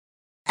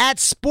At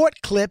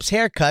Sport Clips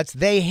Haircuts,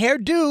 they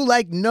hairdo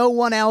like no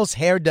one else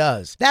hair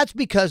does. That's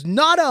because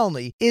not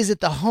only is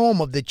it the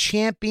home of the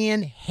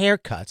champion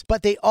haircuts,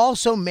 but they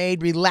also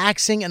made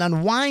relaxing and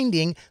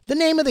unwinding the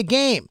name of the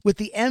game. With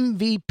the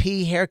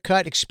MVP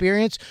haircut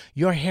experience,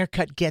 your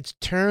haircut gets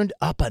turned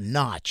up a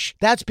notch.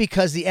 That's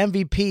because the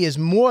MVP is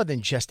more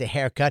than just a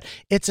haircut.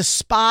 It's a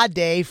spa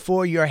day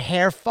for your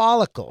hair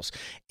follicles.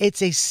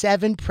 It's a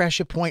 7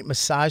 pressure point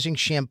massaging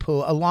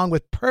shampoo along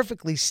with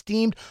perfectly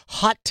steamed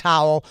hot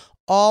towel,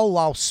 all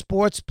while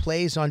sports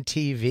plays on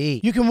TV.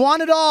 You can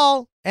want it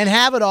all and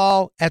have it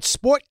all at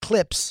Sport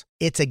Clips.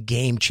 It's a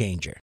game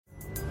changer.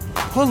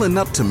 Pulling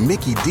up to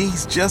Mickey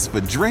D's just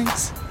for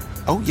drinks?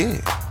 Oh yeah,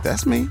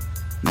 that's me.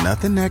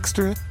 Nothing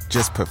extra,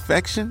 just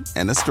perfection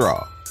and a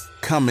straw.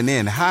 Coming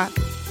in hot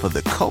for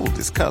the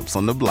coldest cups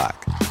on the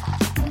block.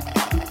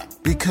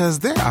 Because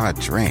there are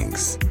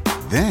drinks.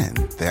 Then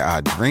there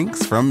are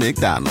drinks from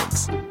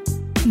McDonald's.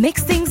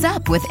 Mix things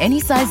up with any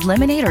size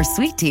lemonade or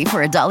sweet tea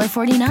for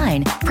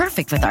 $1.49.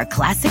 Perfect with our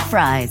classic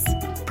fries.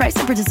 Price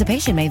and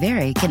participation may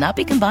vary. Cannot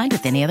be combined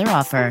with any other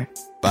offer.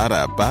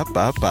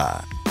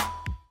 Ba-da-ba-ba-ba.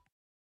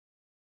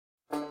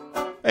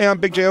 Hey, I'm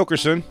Big J.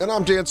 Okerson. And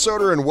I'm Dan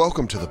Soder, and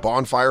welcome to the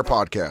Bonfire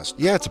Podcast.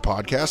 Yeah, it's a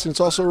podcast, and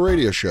it's also a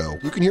radio show.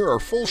 You can hear our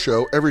full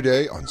show every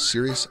day on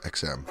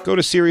SiriusXM. Go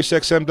to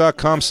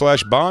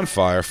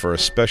SiriusXM.com/bonfire for a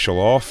special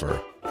offer.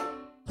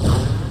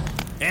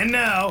 And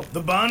now,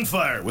 The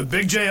Bonfire with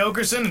Big J.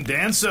 Okerson and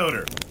Dan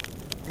Soder.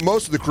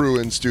 Most of the crew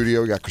in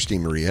studio, we got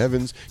Christine Marie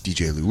Evans,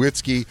 DJ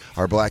Lewitsky,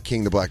 our Black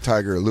King, the Black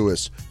Tiger,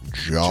 Lewis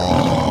Jones.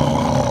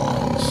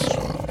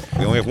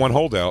 We only have one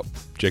holdout,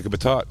 Jacob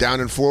Batat.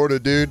 Down in Florida,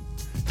 dude.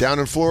 Down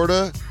in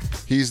Florida,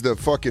 he's the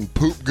fucking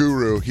poop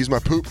guru. He's my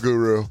poop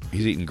guru.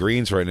 He's eating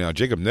greens right now.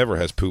 Jacob never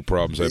has poop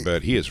problems, I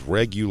bet. He is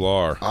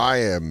regular. I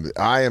am.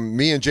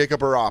 Me and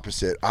Jacob are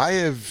opposite.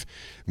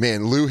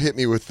 Man, Lou hit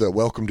me with the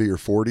welcome to your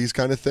 40s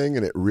kind of thing,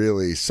 and it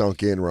really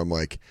sunk in where I'm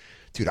like,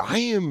 dude, I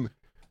am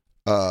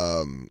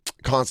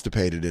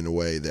constipated in a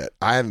way that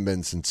I haven't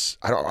been since,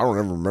 I don't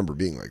ever remember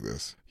being like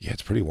this. Yeah,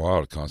 it's pretty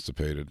wild,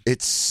 constipated.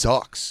 It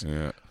sucks.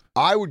 Yeah.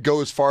 I would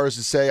go as far as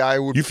to say I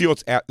would. You feel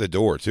it's at the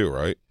door, too,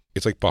 right?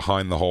 It's like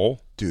behind the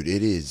hole? Dude,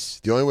 it is.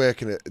 The only way I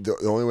can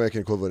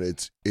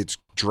equivalent it's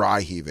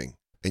dry heaving,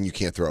 and you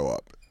can't throw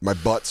up. My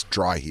butt's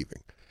dry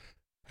heaving.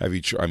 Have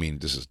you I mean,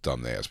 this is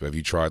dumb to ask, but have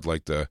you tried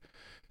like the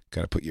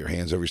kind of put your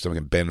hands over your stomach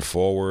and bend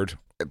forward?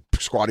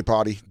 Squatty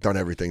potty. Done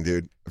everything,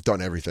 dude. I've done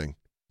everything.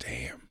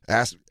 Damn.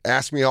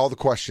 Ask me all the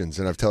questions,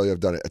 and I've tell you I've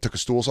done it. I took a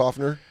stool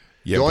softener.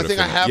 The only thing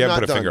I have you not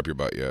haven't put a done. finger up your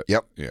butt yet.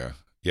 Yep. Yeah.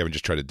 You haven't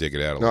just tried to dig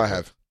it out a No, little I bit.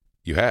 have.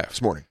 You have?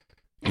 This morning.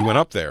 You went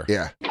up there?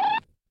 Yeah.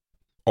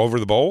 Over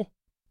the bowl?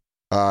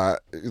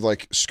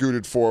 Like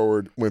scooted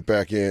forward, went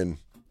back in.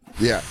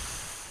 Yeah.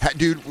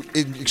 Dude,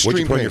 in extreme What'd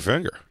you put on pain. your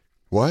finger?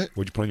 What?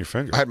 What'd you put on your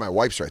finger? I had my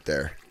wipes right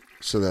there.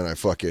 So then I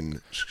fucking...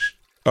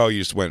 Oh, you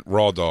just went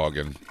raw dog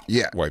and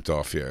Yeah. wiped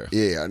off, yeah.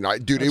 Yeah, and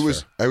dude,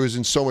 That's I was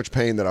in so much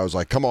pain that I was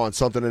like, come on,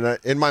 something. And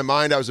in my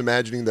mind, I was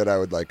imagining that I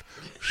would like,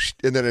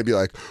 and then it'd be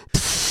like,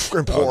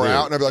 and pour dude.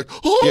 out, and I'd be like,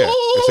 oh, Yeah,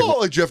 it's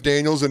like Jeff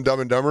Daniels and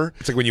Dumb and Dumber.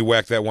 It's like when you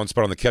whack that one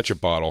spot on the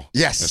ketchup bottle.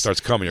 Yes. And it starts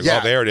coming. You're Yeah,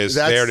 like, oh, there it is.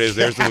 There it is.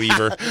 There's the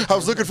lever. I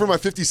was looking for my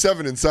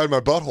 57 inside my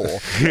butthole.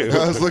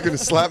 I was looking to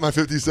slap my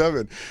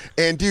 57.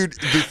 And dude, the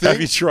thing. Have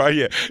you tried?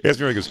 Yeah. He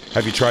asked me, he goes,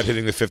 have you tried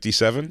hitting the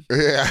 57?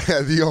 Yeah,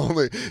 the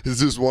only is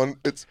this one.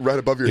 It's right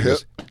above your He hip.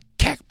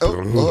 goes,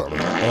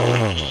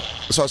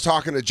 So I was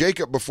talking to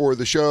Jacob before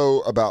the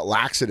show about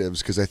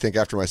laxatives because I think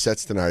after my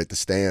sets tonight at the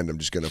stand, I'm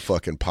just going to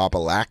fucking pop a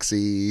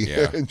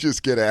laxy and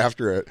just get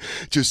after it.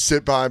 Just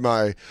sit by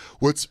my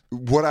what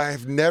I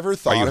have never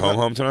thought. Are you about.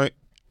 home tonight?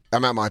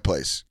 I'm at my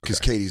place because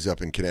Okay. Katie's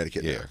up in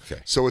Connecticut. Yeah. now.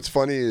 Okay. So what's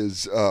funny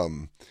is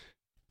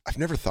I've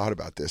never thought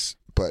about this,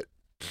 but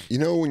you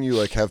know when you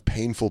like have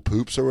painful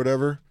poops or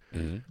whatever,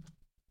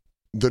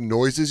 the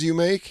noises you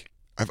make.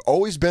 I've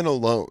always been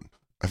alone.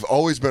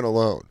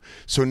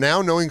 So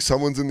now knowing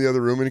someone's in the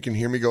other room and can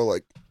hear me go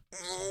like,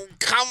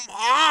 come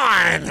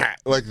on,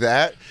 like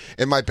that.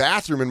 And my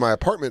bathroom in my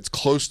apartment's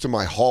close to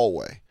my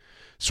hallway.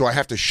 So I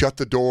have to shut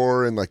the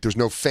door and like there's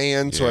no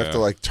fan. So I have to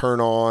like turn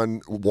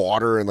on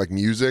water and like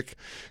music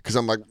because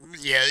I'm like,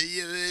 yeah,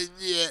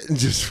 and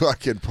just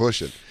fucking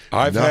pushing.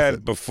 I've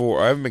had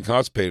before, I haven't been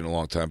constipated in a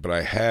long time, but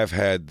I have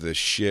had the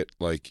shit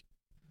like,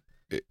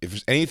 if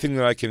there's anything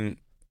that I can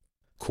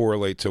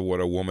correlate to what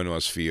a woman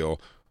must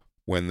feel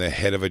when the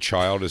head of a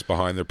child is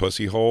behind their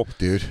pussy hole,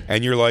 dude,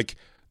 and you're like,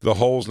 the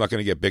hole's not going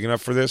to get big enough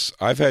for this.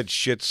 I've had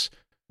shits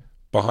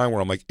behind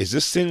where I'm like, is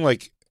this thing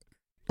like?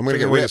 I'm gonna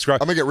get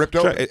ripped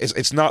open.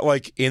 It's not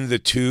like in the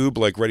tube,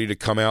 like ready to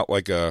come out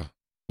like a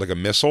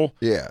missile.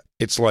 Yeah,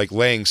 it's like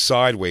laying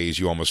sideways.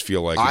 You almost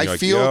feel like I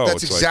feel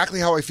that's exactly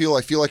how I feel.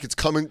 I feel like it's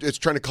coming. It's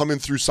trying to come in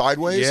through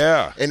sideways.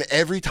 Yeah, and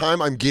every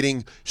time I'm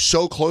getting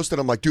so close that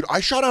I'm like, dude, I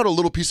shot out a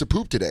little piece of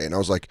poop today, and I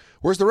was like,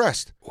 where's the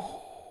rest?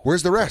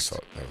 Where's the rest?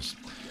 That was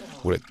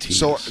what a tease.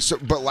 So,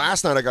 but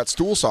last night I got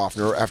stool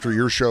softener after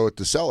your show at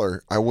the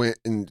Cellar. I went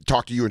and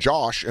talked to you and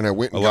Josh, and I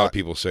went. And a lot of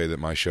people say that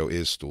my show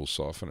is stool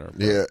softener.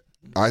 Yeah,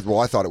 I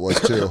thought it was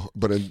too,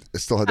 but it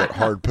still had that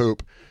hard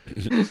poop.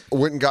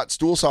 Went and got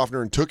stool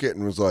softener and took it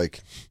and was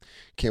like,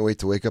 can't wait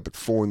to wake up at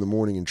 4 a.m.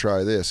 and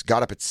try this.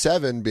 Got up at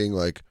 7 being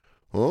like,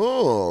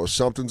 oh,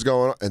 something's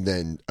going on. And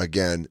then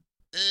again,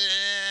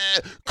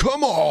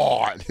 come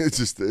on. It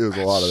was a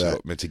lot of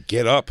that. I mean, to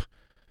get up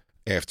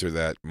after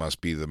that must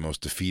be the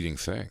most defeating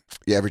thing.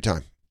 Yeah, every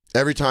time.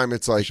 Every time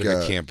it's like,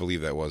 I can't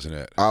believe that wasn't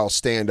it. I'll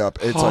stand up.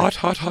 It's hot.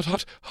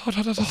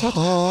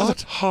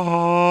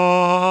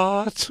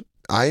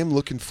 I am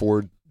looking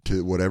forward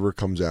to whatever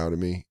comes out of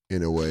me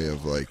in a way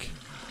of like,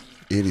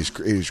 it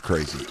is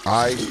crazy.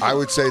 I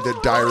would say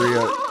that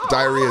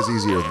diarrhea is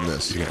easier than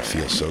this. You're gonna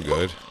feel so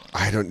good.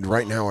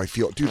 Right now I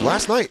feel, dude,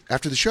 last night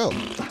after the show,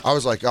 I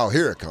was like, oh,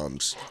 here it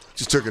comes.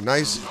 Just took a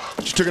nice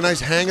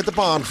hang at the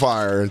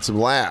bonfire and some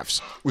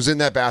laughs. Was in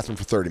that bathroom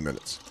for 30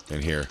 minutes.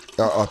 In here.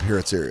 Up here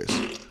at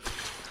Sirius.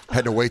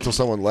 Had to wait till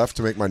someone left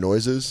to make my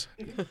noises.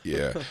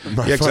 Yeah.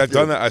 Because I've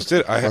done that.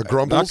 I have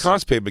not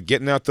constipated, but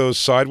getting out those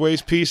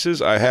sideways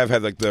pieces, I have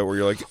had like the where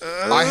you're like,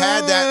 I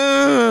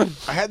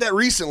had that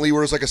recently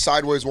where it was like a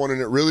sideways one, and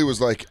it really was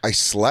like I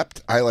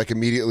slept. I like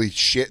immediately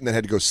shit and then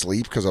had to go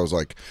sleep because I was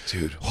like,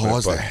 dude, what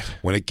was that?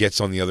 When it gets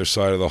on the other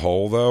side of the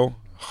hole, though,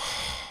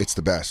 it's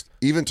the best.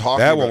 Even talking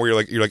that about one where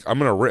you're like, I'm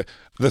gonna rip.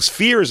 The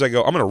fear is I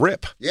go, I'm gonna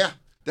rip. Yeah.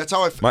 That's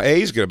how I feel. My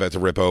A's about to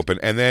rip open,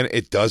 and then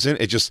it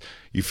doesn't. It just,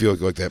 you feel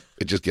like that.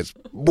 It just gets.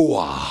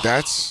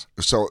 That's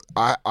so.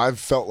 I've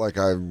felt like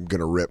I'm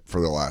gonna rip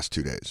for the last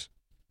 2 days.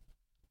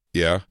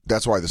 Yeah.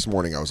 That's why this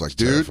morning I was like,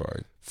 dude,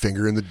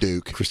 finger in the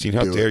Duke. Christine,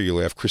 how dare you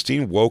laugh?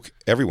 Christine woke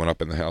everyone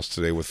up in the house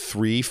today with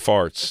 3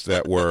 farts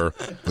that were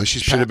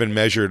should have been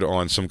measured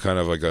on some kind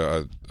of like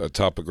a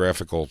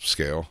topographical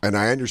scale. And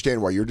I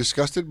understand why you're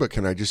disgusted, but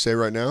can I just say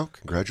right now,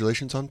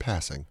 congratulations on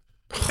passing.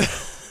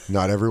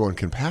 Not everyone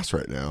can pass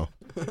right now.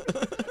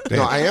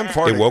 No, I am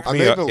farting. It woke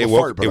me up.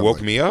 It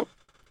woke me up.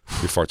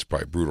 Your farts are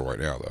probably brutal right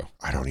now, though.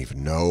 I don't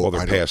even know. Well,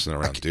 they're passing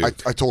around, dude.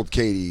 I told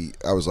Katie,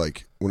 I was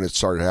like, when it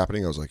started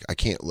happening, I was like, I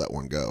can't let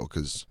one go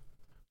because.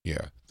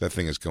 Yeah, that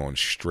thing is going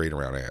straight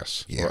around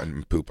ass. Yeah.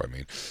 And poop, I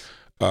mean.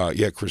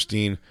 Yeah,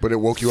 Christine. But it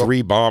woke you up?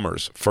 3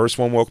 bombers. First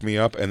one woke me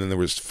up, and then there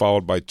was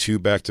followed by 2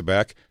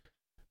 back-to-back.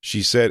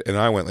 She said, and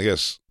I went, I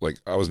guess, like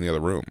I was in the other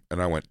room,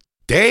 and I went,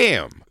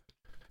 damn!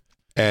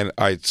 And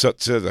I said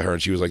to her,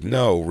 and she was like,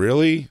 no,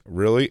 really?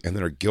 Really? And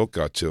then her guilt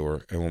got to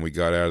her. And when we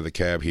got out of the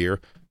cab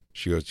here,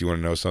 she goes, do you want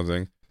to know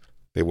something?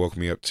 They woke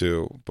me up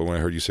too. But when I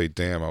heard you say,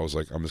 damn, I was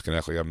like, I'm just going to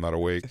act like I'm not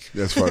awake.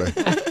 That's funny.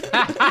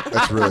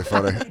 That's really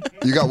funny.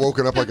 You got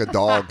woken up like a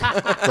dog.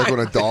 Like when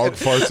a dog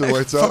farts and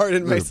wakes up.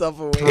 Farted myself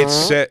awake.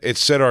 It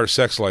set our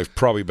sex life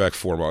probably back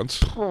 4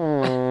 months.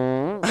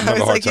 I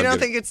was like, you don't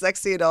think it's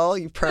sexy at all,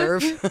 you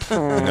perv?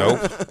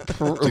 Nope.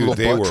 Dude,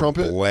 they were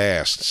trumpet?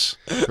 Blasts.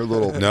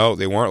 No,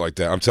 they weren't like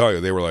that. I'm telling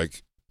you, they were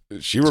like,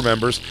 she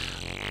remembers.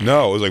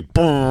 No, it was like,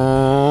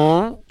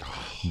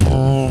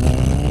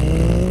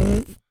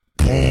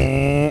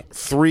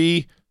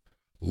 3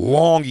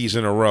 longies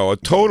in a row, a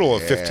total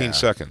of 15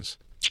 seconds.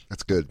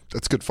 That's good.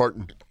 That's good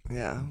farting.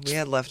 Yeah, we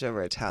had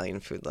leftover Italian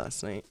food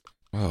last night.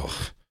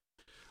 Oh.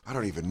 I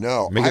don't even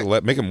know. Make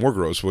it more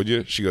gross, would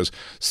you? She goes,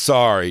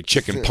 sorry,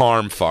 chicken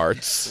parm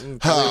farts.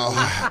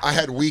 Oh, I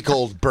had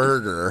week-old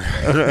burger.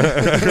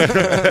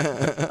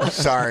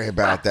 Sorry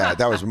about that.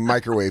 That was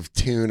microwave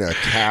tuna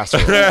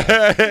casserole.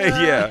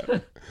 Yeah.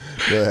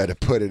 I had to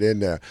put it in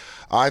there.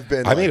 I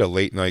made a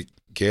late-night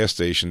gas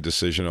station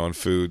decision on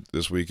food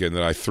this weekend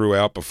that I threw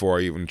out before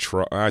I even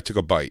tried. I took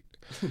a bite,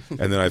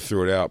 and then I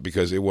threw it out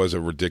because it was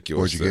a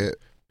ridiculous thing. What'd you get?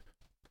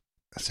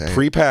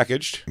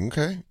 Prepackaged.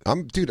 Okay.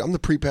 I'm the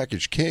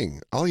prepackaged king.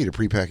 I'll eat a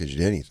prepackaged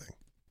anything.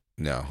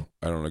 No,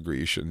 I don't agree.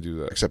 You shouldn't do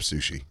that. Except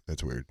sushi.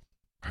 That's weird.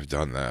 I've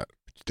done that.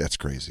 That's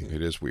crazy.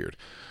 It is weird.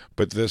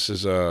 But this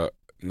is it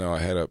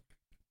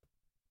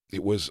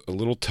was a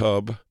little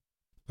tub,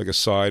 like a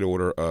side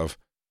order of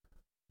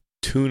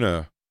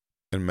tuna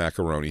and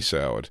macaroni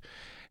salad.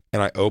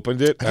 And I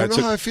opened it. I don't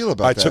know how I feel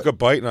about that. I took a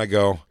bite and I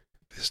go,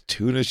 this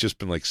tuna's just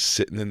been like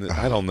sitting in the,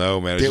 I don't know,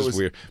 man. It's just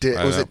weird.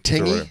 Was it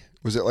tingy?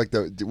 Was it like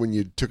when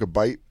you took a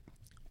bite,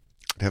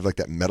 it'd have like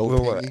that metal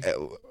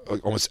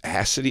almost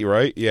acidy,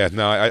 right? Yeah,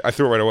 no, I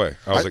threw it right away.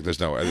 I was like,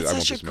 there's no way.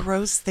 That's such a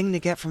gross thing to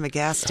get from a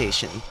gas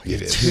station.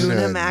 It is.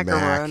 Tuna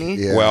macaroni.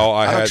 Yeah. Well,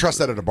 I don't trust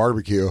that at a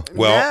barbecue.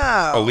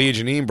 Well, Aaliyah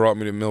Janine brought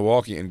me to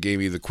Milwaukee and gave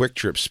me the quick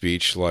trip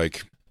speech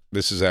like,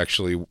 this is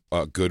actually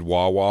a good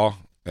Wawa,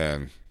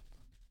 and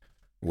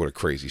what a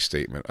crazy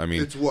statement. I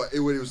mean, it's what?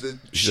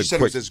 She said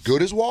it was as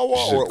good as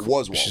Wawa, or it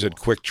was Wawa? She said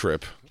Quick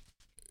Trip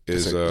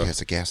is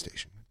it's a gas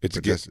station.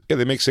 Yeah,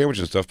 they make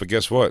sandwiches and stuff, but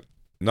guess what?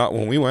 Not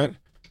when we went.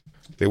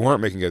 They weren't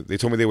making it. They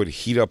told me they would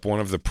heat up one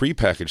of the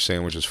prepackaged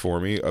sandwiches for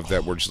me. Of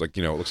that, were just like,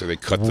 it looks like they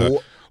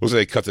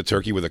cut the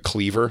turkey with a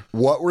cleaver.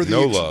 What were the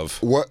love?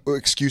 What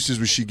excuses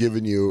was she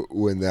giving you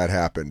when that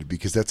happened?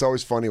 Because that's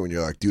always funny when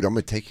you're like, dude, I'm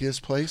gonna take you to this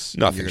place.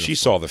 Nothing. She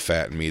saw the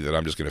fat in me that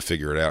I'm just gonna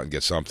figure it out and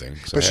get something.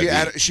 So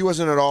but she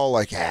wasn't at all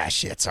like,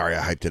 shit, sorry,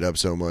 I hyped it up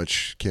so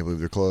much. Can't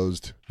believe they're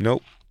closed.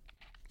 Nope.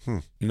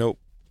 Nope.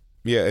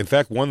 Yeah, in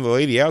fact, one of the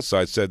lady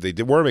outside said they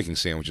were making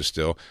sandwiches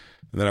still.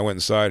 And then I went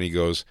inside, and he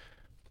goes,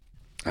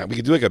 "We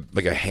could do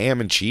like a ham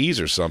and cheese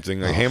or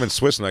something, like ham and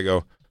Swiss." And I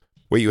go,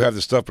 "Wait, you have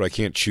the stuff, but I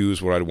can't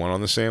choose what I'd want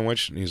on the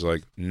sandwich?" And he's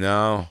like,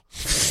 "No."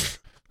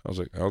 I was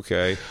like,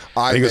 "Okay."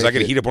 And he goes, "I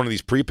could heat up one of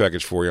these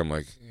prepackaged for you." I'm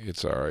like,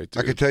 "It's all right,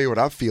 dude." I could tell you what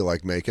I feel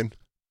like making,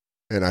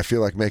 and I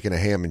feel like making a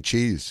ham and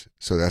cheese.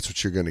 So that's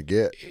what you're going to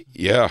get.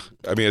 Yeah,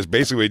 I mean, it's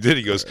basically what he did.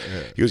 He goes,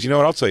 "You know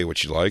what? I'll tell you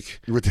what you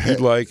like. With that- You'd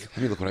like. Let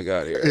me look what I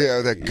got here.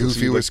 Yeah, that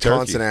goofy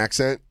Wisconsin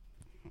accent.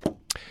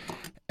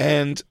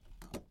 And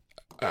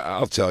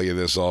I'll tell you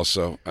this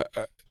also.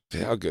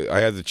 How good!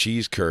 I had the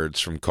cheese curds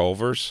from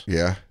Culver's.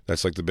 Yeah,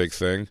 that's like the big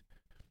thing.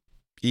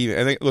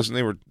 Listen,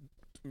 they were,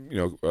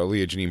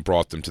 Leah Janine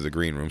brought them to the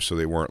green room, so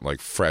they weren't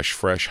like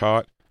fresh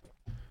hot.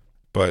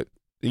 But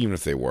even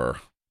if they were,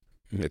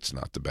 it's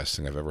not the best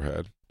thing I've ever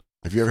had.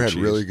 Have you ever had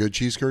really good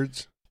cheese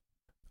curds?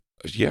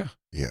 Yeah.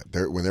 Yeah,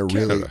 when they're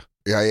Canada.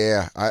 really.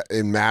 Yeah.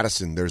 In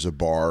Madison, there's a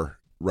bar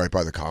right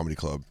by the comedy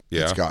club.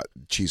 Yeah. It's got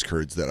cheese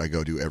curds that I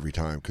go to every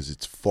time because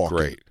it's fucking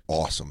great.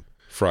 Awesome.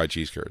 Fried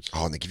cheese curds.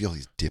 Oh, and they give you all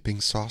these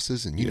dipping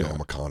sauces, and you know I'm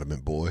a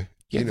condiment boy.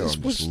 Yeah, I'm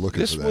just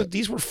looking for that.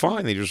 These were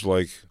fine. They just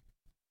like,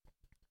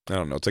 I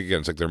don't know. It's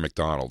like their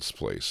McDonald's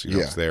place.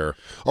 It's there.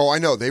 Oh, I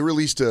know. They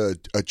released a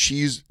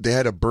cheese. They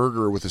had a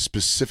burger with a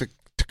specific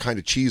kind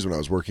of cheese when I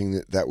was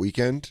working that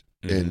weekend.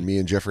 Mm-hmm. And me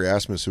and Jeffrey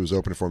Asmus, who was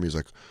opening for me, was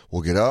like,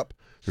 "We'll get up.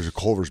 There's a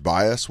Culver's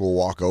by us. We'll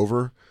walk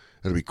over.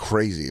 It'll be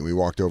crazy." And we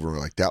walked over and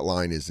we're like, "That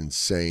line is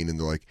insane." And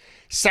they're like,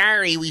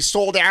 "Sorry, we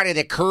sold out of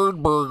the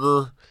curd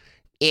burger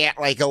at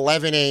like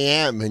 11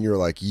 a.m. And you're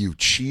like, "You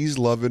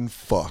cheese-loving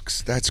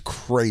fucks. That's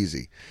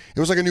crazy." It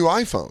was like a new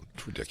iPhone.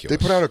 It's ridiculous.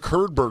 They put out a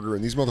curd burger,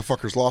 and these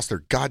motherfuckers lost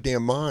their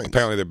goddamn minds.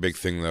 Apparently, their big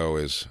thing, though,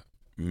 is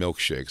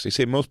milkshakes. They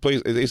say most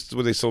places, this is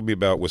what they told me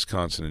about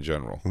Wisconsin in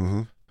general,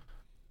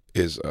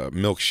 is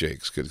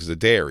milkshakes, because the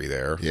dairy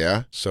there.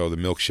 Yeah. So the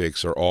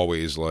milkshakes are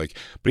always like,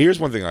 but here's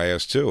one thing I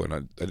asked, too,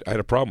 and I had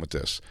a problem with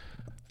this.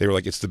 They were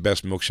like, "It's the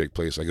best milkshake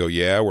place." I go,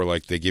 "Yeah," where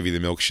like they give you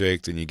the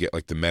milkshake, then you get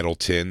like the metal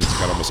tin that's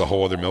got almost a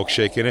whole other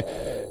milkshake in it.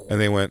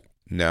 And they went,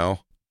 "No."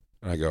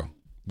 And I go,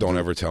 "Don't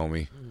ever tell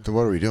me." So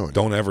what are we doing?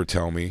 Don't ever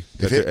tell me.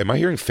 Am I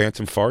hearing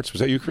phantom farts? Was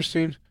that you,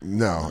 Christine?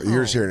 No,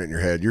 you're just hearing it in your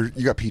head. You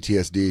got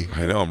PTSD.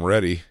 I know, I'm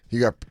ready. You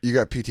got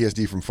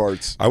PTSD from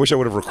farts. I wish I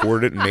would have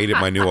recorded it and made it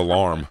my new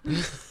alarm.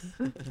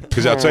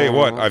 Because I'll tell you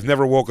what, I've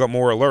never woke up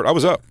more alert. I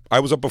was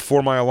up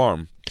before my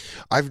alarm.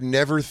 I've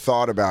never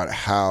thought about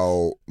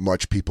how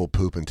much people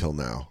poop until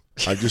now.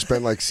 I've just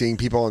been like seeing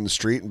people on the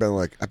street and been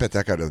like, "I bet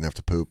that guy doesn't have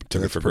to poop."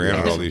 Took it for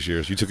granted all these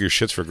years. You took your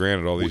shits for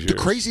granted all these years. The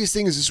craziest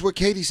thing is this is what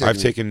Katie said. I've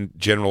taken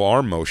general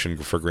arm motion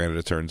for granted,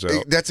 it turns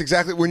out. That's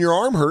exactly when your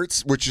arm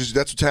hurts,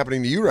 that's what's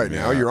happening to you right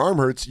now. Your arm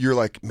hurts. You're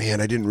like, "Man,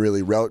 I didn't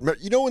really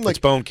when like it's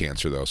bone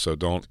cancer though, so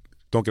don't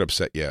get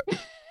upset yet.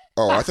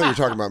 Oh, I thought you were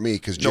talking about me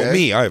because no,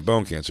 me. I have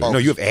bone cancer. No,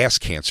 you have ass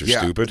cancer.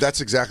 Yeah, stupid. That's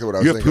exactly what I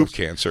was. You thinking. have poop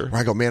cancer.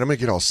 Where I go, "Man, I'm gonna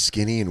get all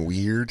skinny and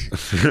weird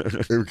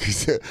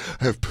because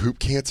I have poop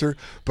cancer."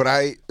 But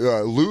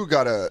Lou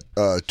got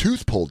a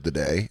tooth pulled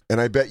today,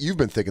 and I bet you've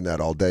been thinking that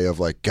all day.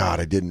 Of like, God,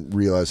 I didn't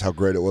realize how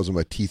great it was when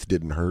my teeth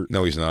didn't hurt.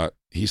 No, he's not.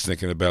 He's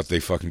thinking about they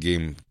fucking gave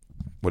him.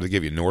 What did they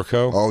give you?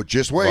 Norco? Oh,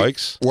 just wait.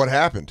 Vikes? What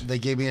happened? They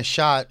gave me a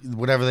shot,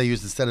 whatever they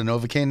used instead of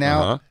Novocaine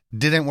now.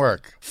 Didn't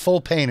work.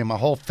 Full pain in my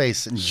whole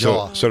face and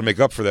jaw. So to make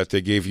up for that,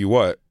 they gave you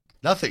what?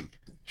 Nothing.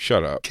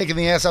 Shut up. Kicking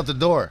the ass out the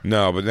door.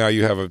 No, but now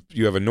you have a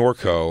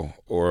Norco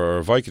or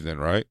a Vicodin,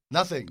 right?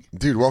 Nothing.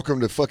 Dude, welcome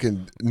to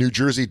fucking New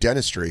Jersey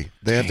dentistry.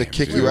 They have to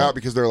kick you out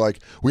because they're like,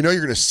 "We know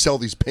you're going to sell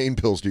these pain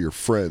pills to your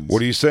friends."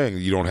 What are you saying?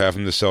 You don't have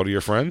them to sell to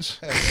your friends?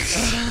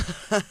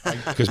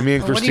 Because me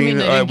and Christine,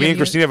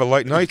 have a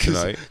light night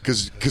tonight.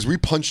 Because we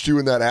punched you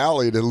in that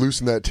alley to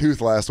loosen that tooth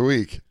last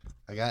week.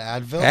 I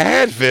got Advil.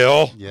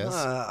 Advil?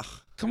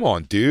 Yes. Come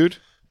on, dude.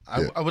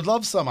 I would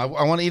love some. I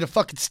want to eat a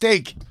fucking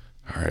steak.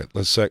 All right,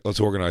 let's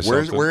organize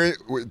something. Where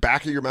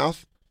back of your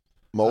mouth?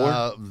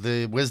 Molar?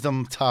 The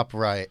wisdom top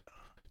right.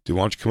 Dude,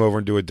 why don't you come over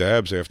and do a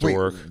dabs after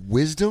work?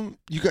 Wisdom?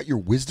 You got your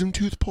wisdom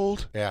tooth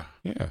pulled? Yeah.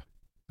 Yeah.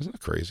 Isn't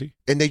that crazy?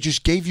 And they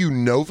just gave you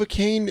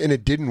Novocaine and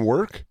it didn't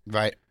work?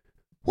 Right.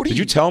 Did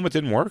you tell them it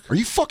didn't work? Are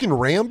you fucking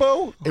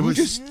Rambo? It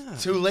was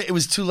too late. It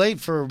was too late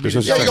for me.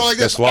 That's a lie.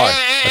 That's a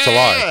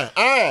lie.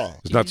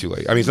 It's not too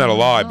late. I mean, it's not a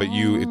lie, but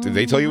did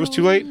they tell you it was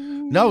too late?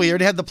 No, we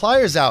already had the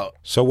pliers out.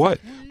 So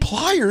what?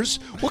 Pliers?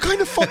 What kind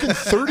of fucking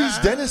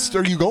 30s dentist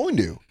are you going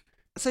to?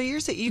 So you're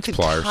saying you could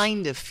pliers.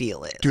 kind of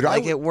feel it. Dude,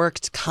 it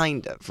worked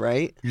kind of,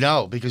 right?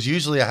 No, because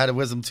usually I had a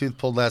wisdom tooth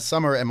pulled last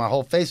summer and my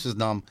whole face was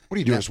numb. What are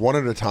you doing? Just one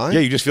at a time? Yeah,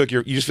 you just feel like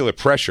you just feel the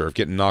pressure of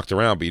getting knocked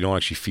around, but you don't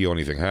actually feel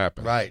anything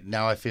happen. Right.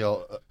 Now I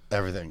feel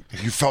everything.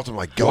 You felt him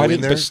like go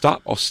in there?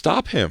 Stop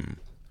him.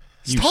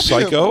 You Stop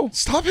psycho. Him.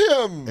 Stop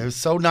him. It was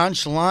so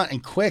nonchalant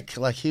and quick.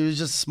 Like he was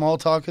just small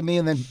talking me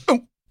and then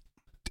boom.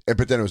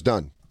 But then it was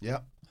done.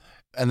 Yep.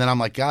 And then I'm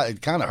like, God,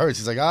 it kind of hurts.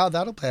 He's like,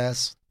 that'll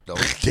pass.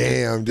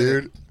 Damn,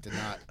 dude. Did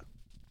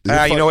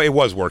not. You know, it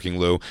was working,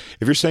 Lou.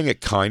 If you're saying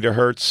it kind of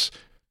hurts,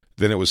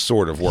 then it was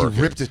sort of working.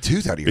 You ripped a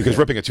tooth out of your head. Because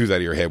ripping a tooth out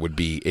of your head would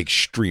be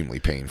extremely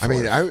painful. I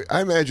mean,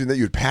 I imagine that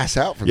you'd pass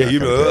out from that.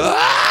 You'd be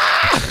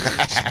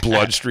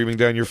blood streaming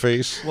down your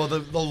face. Well, the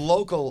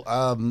local,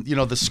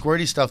 the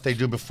squirty stuff they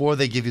do before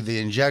they give you the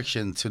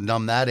injection to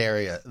numb that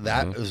area,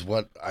 that is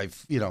what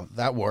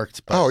that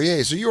worked. But, Oh,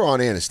 yeah, so you were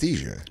on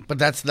anesthesia. but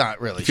that's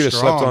not really You could have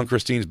strong. slept on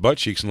Christine's butt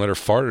cheeks and let her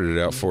fart it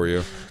out for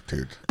you.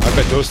 Dude, I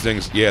bet those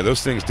things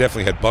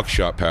definitely had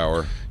buckshot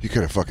power. you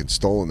could have fucking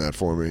stolen that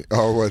for me.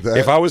 Oh, what that?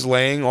 If I was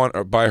laying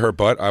by her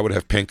butt, I would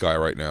have pink eye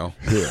right now.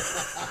 Yeah.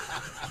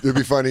 It'd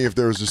be funny if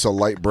there was just a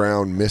light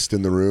brown mist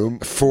in the room.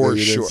 For that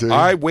you didn't sure. see.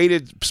 I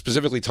waited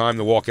specifically time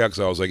to walk out because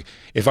I was like,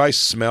 if I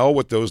smell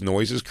what those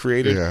noises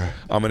created, Yeah.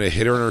 I'm going to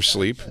hit her in her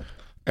sleep,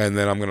 and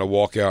then I'm going to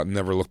walk out and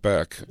never look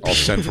back. I'll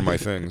send for my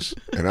things.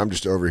 And I'm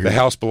just over here. The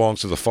house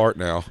belongs to the fart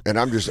now. And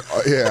I'm just,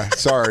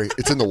 sorry.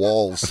 It's in the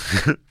walls.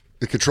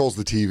 It controls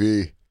the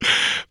TV.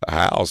 The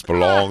house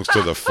belongs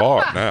to the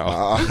fart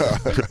now.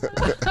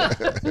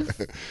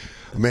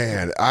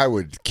 Man, I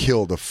would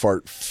kill to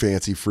fart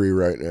fancy free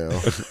right now.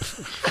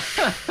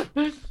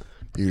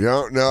 You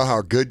don't know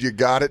how good you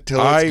got it till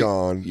it's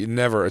gone. You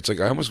never. It's like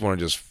I almost want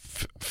to just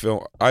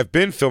film. I've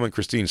been filming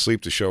Christine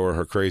sleep to show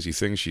her crazy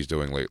things she's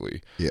doing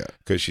lately. Yeah.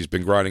 Because she's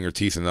been grinding her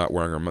teeth and not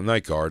wearing her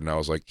night guard. And I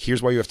was like,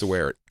 here's why you have to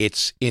wear it.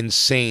 It's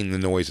insane the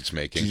noise it's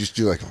making. You just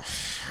do like,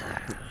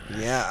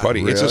 Yeah.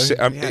 Buddy, Really? this Jay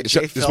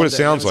is what it filmed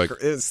sounds like.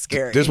 It was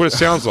scary. This is what it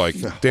sounds like.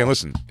 Dan,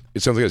 listen.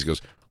 It sounds like this. He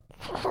goes,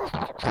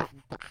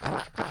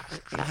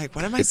 I'm like,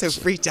 what am I so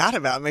freaked out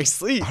about in my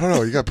sleep? I don't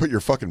know. You got to put your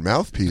fucking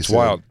mouthpiece it's in.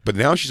 wild. But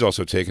now she's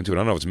also taken to it. I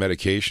don't know if it's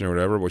medication or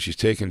whatever, but she's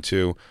taken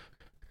to,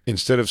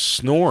 instead of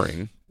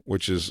snoring,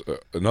 which is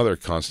another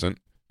constant,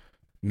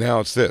 now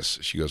it's this.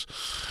 She goes,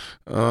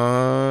 it's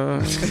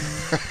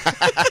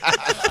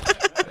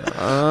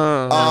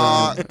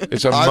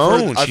a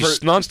moan. She's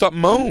nonstop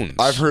moans.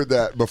 I've heard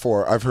that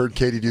before. I've heard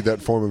Katie do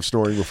that form of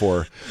snoring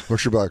before, where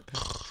she'll be like,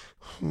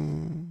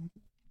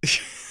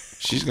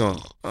 She's going,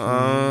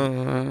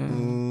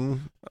 so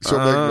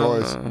make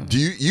noise. Do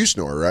you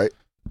snore, right?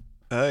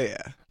 Oh,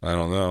 yeah. I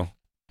don't know.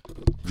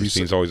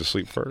 Christine's always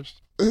asleep first.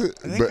 I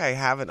think I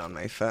have it on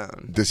my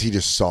phone. Does he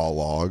just saw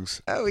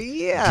logs? Oh,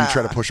 yeah. Do you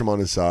try to push him on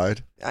his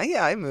side?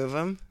 Yeah, I move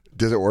him.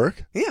 Does it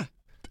work? Yeah.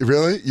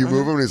 Really? You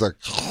move him and he's like,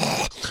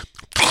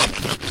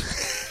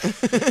 I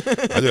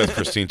do that with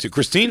Christine too.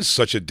 Christine's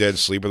such a dead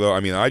sleeper, though. I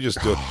mean, I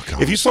just do.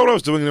 If you saw what I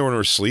was doing there in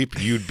her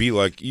sleep, you'd be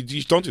like,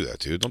 you "Don't do that,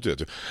 dude. Don't do that,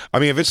 dude." I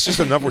mean, if it's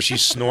just enough where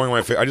she's snoring on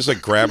my face, I just like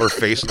grab her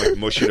face and like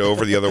mush it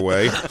over the other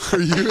way.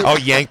 I'll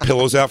yank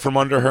pillows out from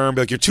under her and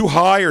be like, "You're too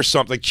high or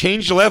something. Like,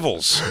 change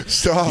levels.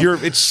 Stop.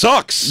 It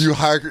sucks." You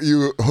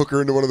hook her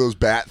into one of those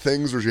bat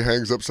things where she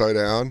hangs upside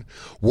down.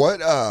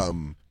 What?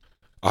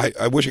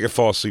 I wish I could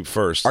fall asleep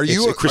first. Are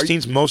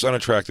Christine's most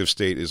unattractive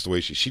state is the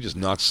way she does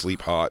not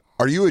sleep hot.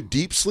 Are you a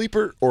deep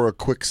sleeper or a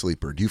quick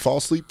sleeper? Do you fall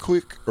asleep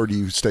quick or do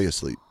you stay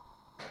asleep?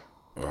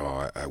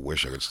 Oh, I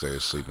wish I could stay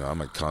asleep now.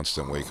 I'm a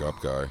constant wake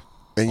up guy.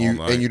 And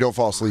all night. you don't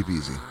fall asleep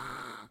easy.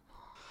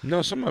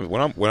 No, sometimes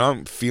when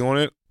I'm feeling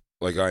it,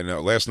 like I know.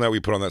 Last night we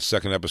put on that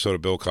second episode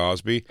of Bill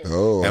Cosby.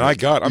 Oh, and I'm you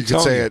could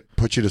telling say you, it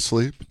put you to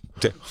sleep.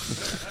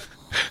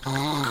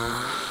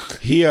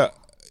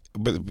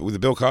 But with the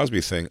Bill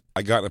Cosby thing,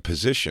 I got in a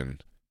position,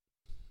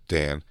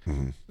 Dan,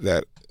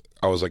 that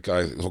I was like,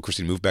 I told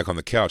Christine move back on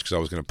the couch because I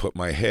was going to put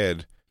my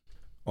head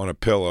on a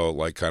pillow,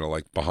 like kind of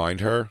like behind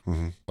her,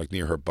 like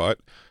near her butt,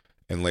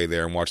 and lay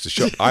there and watch the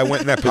show. I went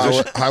in that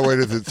position.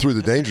 Highwayed through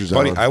the danger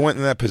zone. Buddy, I went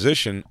in that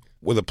position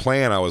with a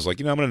plan. I was like,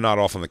 I'm going to nod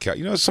off on the couch.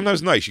 Sometimes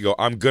it's nice. You go,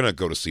 I'm going to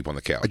go to sleep on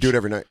the couch. I do it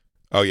every night.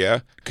 Oh, yeah?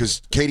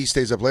 Because Katie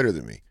stays up later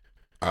than me.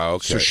 Oh,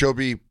 okay. So she'll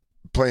be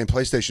playing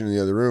PlayStation in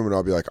the other room, and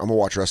I'll be like, I'm going to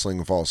watch wrestling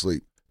and fall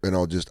asleep. And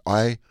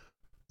I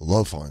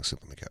love falling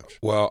asleep on the couch.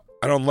 Well,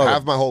 I don't love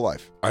Have it. my whole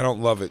life. I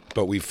don't love it,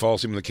 but we fall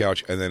asleep on the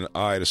couch, and then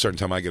at a certain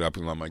time, I get up,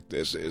 and I'm like,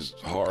 this is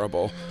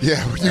horrible.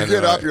 Yeah, when you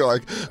get up, you're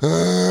like,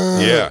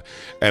 yeah.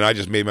 And I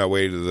just made my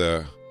way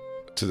to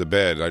the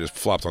bed. I just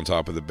flopped on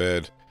top of the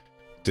bed.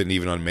 Didn't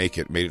even unmake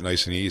it. Made it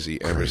nice and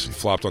easy. And just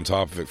flopped on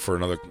top of it for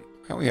another.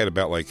 I only had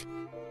about like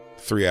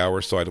 3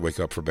 hours, so I had to wake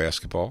up for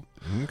basketball.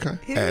 Okay.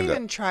 He didn't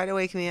even try to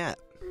wake me up.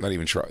 Not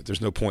even try.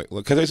 There's no point.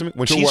 Look, when So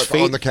she's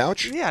what, on the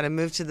couch? Yeah, to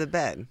move to the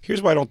bed. Here's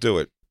why I don't do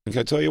it. And can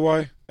I tell you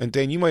why? And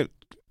Dan, you might.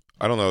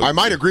 I don't know. I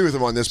might agree with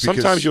him on this. Because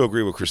Sometimes you'll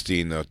agree with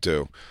Christine though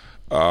too.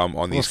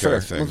 On these kind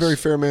of things. I'm a very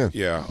fair man.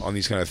 Yeah, on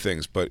these kind of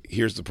things. But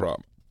here's the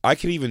problem. I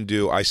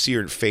see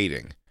her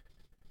fading,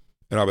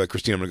 and I'll be like,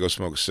 Christine, I'm going to go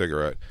smoke a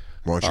cigarette.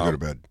 Why don't you go to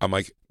bed? I'm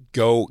like,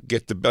 go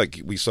get the bed.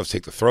 Like, we still have to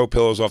take the throw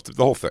pillows off,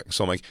 the whole thing.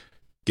 So I'm like,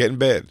 get in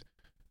bed.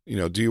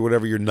 Do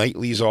whatever your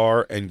nightlies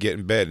are and get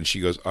in bed. And she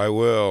goes, I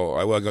will.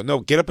 I go, no,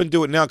 get up and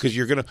do it now because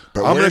you're going to,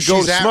 I'm going to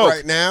go smoke.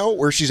 Right now,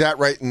 where she's at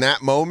right in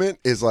that moment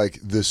is like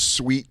the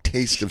sweet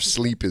taste of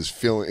sleep is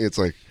feeling, it's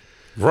like.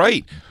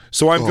 Right.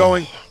 So I'm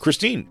going,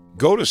 Christine,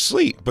 go to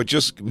sleep, but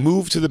just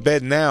move to the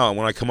bed now. And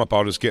when I come up,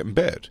 I'll just get in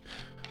bed.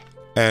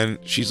 And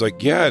she's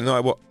like, yeah, no,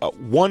 I will.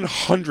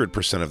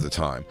 100% of the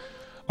time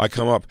I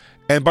come up.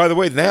 And by the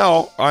way,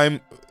 now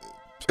I'm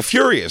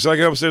furious. I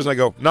get upstairs and I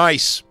go,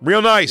 nice,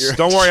 real nice.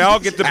 Don't worry, I'll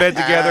get the bed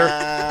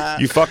together,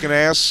 you fucking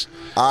ass.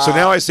 So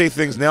now I say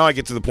things. Now I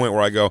get to the point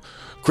where I go,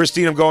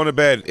 Christine, I'm going to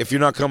bed. If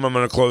you're not coming, I'm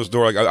going to close the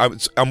door. Like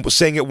I'm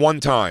saying it one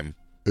time.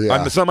 Yeah.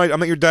 I'm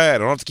not your dad. I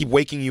don't have to keep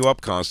waking you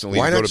up constantly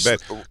to go to bed.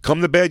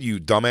 Come to bed, you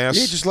dumbass.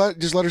 Yeah,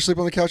 just let her sleep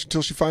on the couch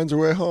until she finds her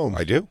way home.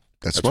 I do.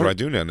 That's what I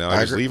do now.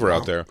 I just leave her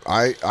out there.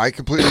 I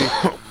completely.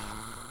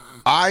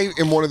 I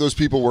am one of those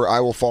people where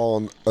I will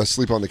fall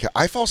asleep on the couch.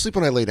 I fall asleep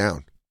when I lay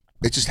down.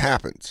 It just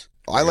happens.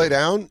 I lay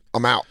down,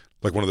 I'm out.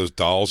 Like one of those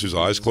dolls whose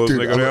eyes close when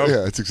they go down?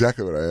 Yeah, it's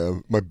exactly what I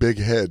am. My big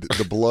head,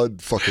 the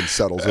blood fucking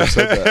settles. I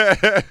said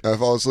that. I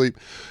fall asleep.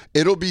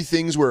 It'll be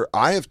things where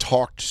I have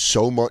talked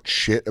so much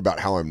shit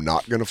about how I'm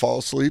not going to fall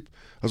asleep.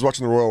 I was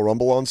watching the Royal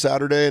Rumble on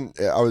Saturday, and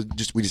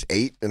we just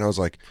ate, and I was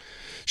like,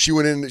 she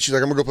went in, she's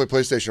like, I'm going to go play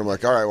PlayStation. I'm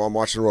like, all right, well, I'm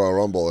watching the Royal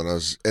Rumble,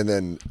 and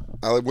then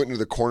I went into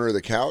the corner of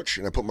the couch,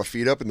 and I put my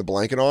feet up and the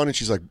blanket on, and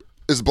she's like,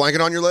 is the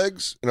blanket on your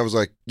legs? And I was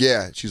like,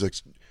 yeah. She's like,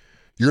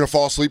 you're going to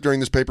fall asleep during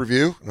this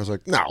pay-per-view? And I was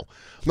like, no,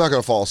 I'm not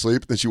going to fall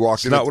asleep. Then she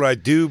walked in. That's not what I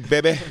do,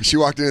 baby. She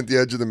walked in at the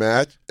end of the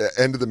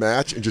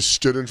match, and just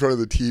stood in front of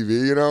the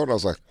TV, and I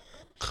was like,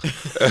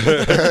 and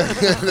then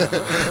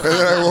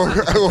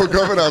I woke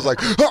up and I was like,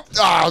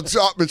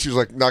 stop. And she was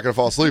like, not going to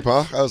fall asleep,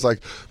 huh? I was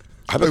like,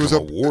 I become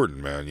a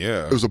warden, man,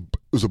 yeah. It was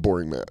a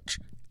boring match.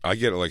 I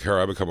get it like her.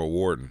 I become a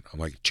warden. I'm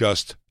like,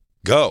 just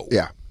go.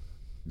 Yeah.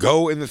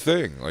 Go in the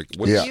thing. Like,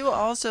 You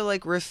also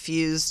like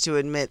refuse to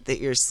admit that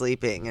you're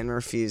sleeping and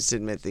refuse to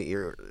admit that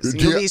you'll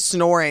be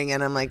snoring.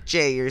 And I'm like,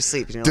 Jay, you're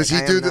asleep. And does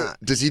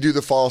he do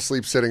the fall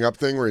asleep sitting up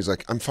thing where he's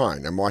like, I'm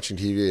fine, I'm watching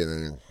TV, and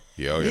then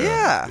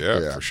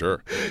yeah, for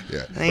sure.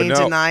 Yeah, and he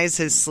denies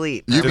his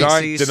sleep. So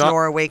you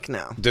snore awake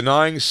now.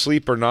 Denying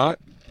sleep or not,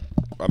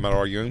 I'm not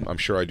arguing. I'm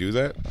sure I do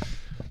that.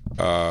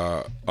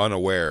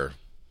 Unaware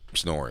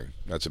snoring.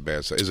 That's a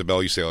bad sign.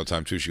 Isabel, you say all the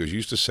time too. She goes, you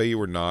used to say you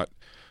were not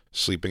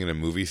sleeping in a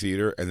movie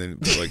theater, and then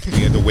like we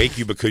had to wake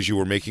you because you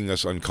were making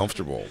us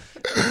uncomfortable.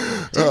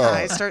 Did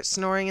I start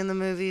snoring in the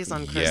movies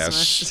on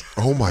Christmas? Yes.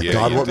 Oh my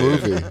God, what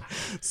movie?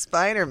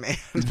 Spider-Man.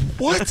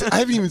 What? I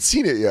haven't even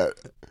seen it yet.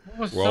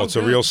 Well, it's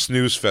a real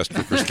snooze fest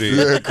for Christine.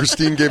 Yeah,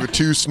 Christine gave it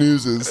 2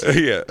 snoozes.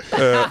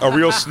 A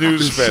real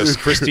snooze fest.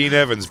 Christine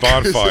Evans,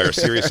 Bonfire,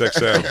 Sirius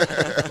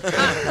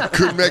XM.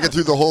 Couldn't make it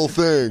through the whole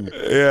thing.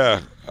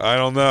 Yeah, I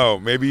don't know.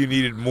 Maybe you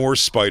needed more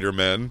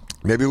Spider-Men.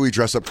 Maybe we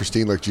dress up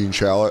Christine like Gene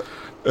Shalit.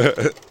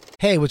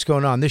 Hey, what's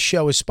going on? This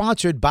show is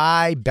sponsored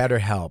by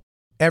BetterHelp.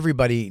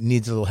 Everybody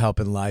needs a little help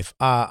in life.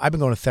 I've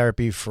been going to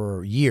therapy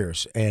for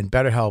years, and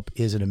BetterHelp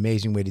is an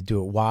amazing way to do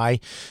it.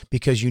 Why?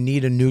 Because you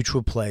need a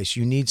neutral place.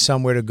 You need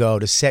somewhere to go,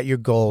 to set your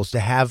goals,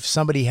 to have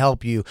somebody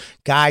help you,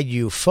 guide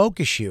you,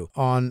 focus you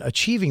on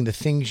achieving the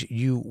things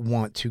you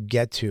want to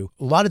get to.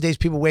 A lot of days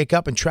people wake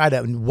up and try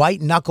to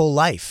white knuckle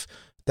life.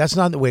 That's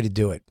not the way to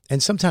do it.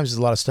 And sometimes there's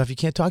a lot of stuff you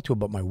can't talk to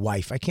about my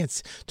wife. I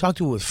can't talk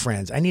to her with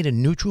friends. I need a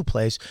neutral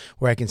place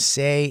where I can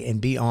say and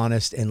be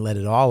honest and let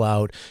it all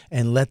out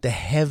and let the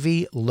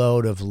heavy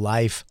load of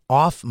life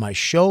off my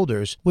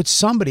shoulders with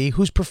somebody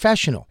who's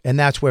professional. And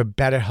that's where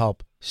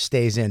BetterHelp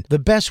stays in. The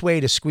best way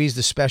to squeeze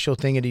the special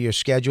thing into your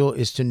schedule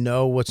is to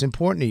know what's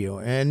important to you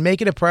and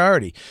make it a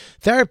priority.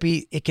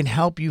 Therapy, it can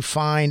help you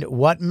find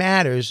what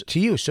matters to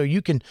you so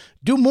you can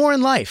do more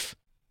in life.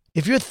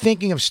 If you're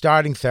thinking of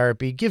starting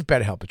therapy, give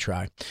BetterHelp a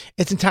try.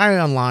 It's entirely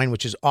online,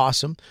 which is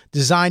awesome,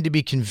 designed to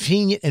be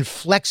convenient and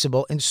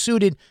flexible and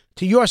suited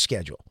to your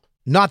schedule,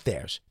 not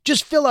theirs.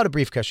 Just fill out a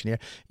brief questionnaire.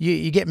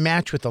 You get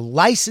matched with a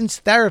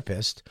licensed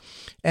therapist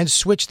and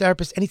switch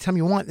therapists anytime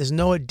you want. There's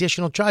no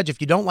additional charge.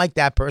 If you don't like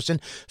that person,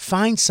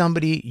 find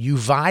somebody you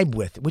vibe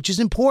with, which is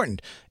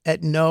important,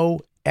 at no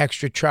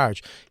extra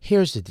charge.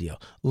 Here's the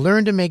deal.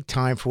 Learn to make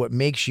time for what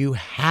makes you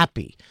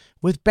happy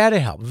with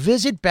BetterHelp.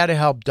 Visit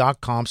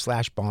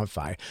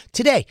BetterHelp.com/bonfire.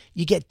 Today,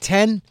 you get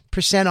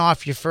 10%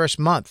 off your first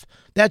month.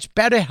 That's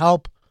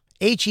BetterHelp,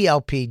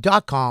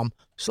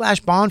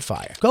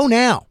 HELP.com/bonfire. Go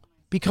now.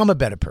 Become a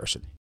better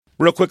person.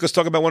 Real quick, let's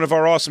talk about one of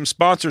our awesome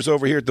sponsors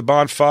over here at the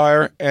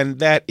Bonfire, and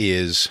that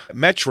is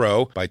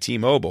Metro by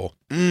T-Mobile.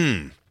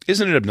 Isn't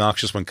it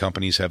obnoxious when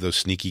companies have those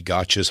sneaky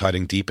gotchas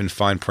hiding deep in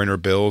fine printer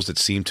bills that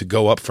seem to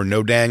go up for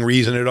no dang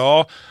reason at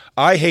all?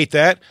 I hate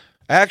that.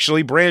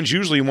 Actually, brands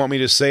usually want me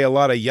to say a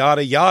lot of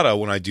yada yada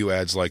when I do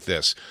ads like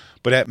this.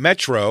 But at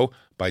Metro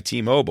by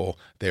T-Mobile,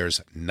 there's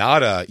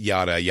nada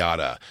yada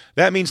yada.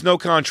 That means no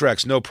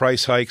contracts, no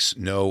price hikes,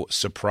 no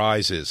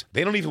surprises.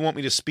 They don't even want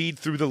me to speed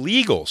through the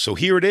legal, so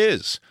here it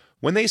is.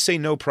 When they say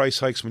no price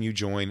hikes when you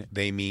join,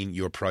 they mean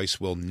your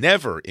price will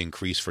never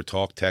increase for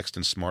talk, text,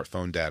 and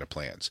smartphone data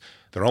plans.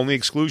 Their only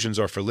exclusions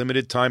are for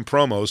limited time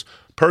promos,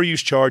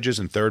 per-use charges,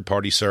 and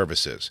third-party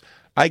services.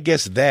 I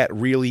guess that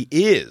really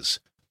is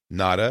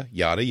nada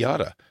yada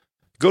yada.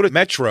 Go to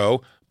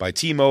Metro by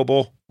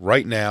T-Mobile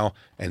right now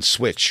and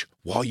switch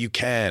while you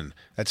can.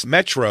 That's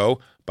Metro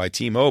by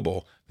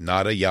T-Mobile,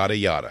 nada yada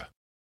yada.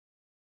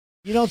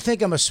 You don't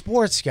think I'm a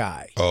sports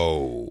guy.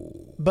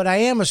 Oh. But I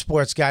am a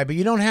sports guy, but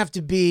you don't have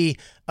to be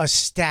a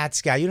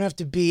stats guy. You don't have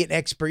to be an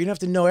expert. You don't have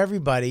to know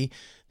everybody.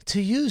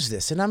 to use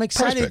this, and I'm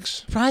excited.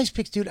 Prize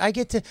Picks, dude. I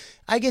get to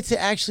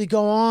actually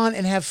go on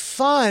and have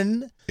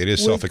fun. It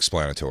is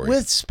self-explanatory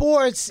with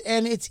sports,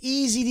 and it's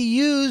easy to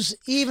use,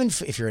 even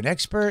if you're an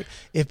expert.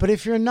 But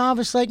if you're a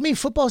novice like me,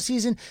 football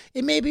season,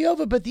 it may be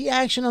over, but the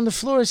action on the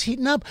floor is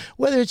heating up.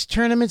 Whether it's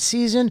tournament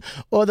season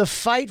or the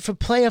fight for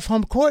playoff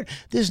home court,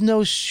 there's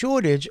no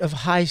shortage of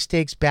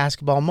high-stakes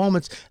basketball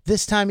moments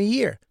this time of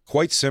year.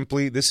 Quite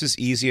simply, this is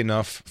easy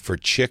enough for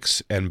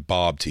Chicks and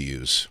Bob to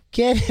use.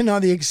 Get in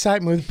on the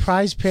excitement with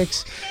Prize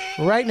Picks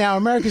right now,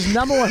 America's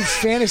 #1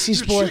 fantasy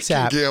sports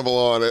app. Gamble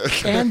on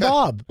it. And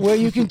Bob, where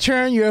you can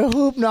turn your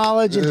hoop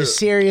knowledge into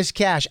serious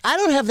cash. I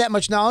don't have that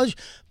much knowledge,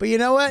 but you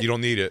know what? You don't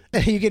need it.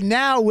 You can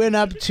now win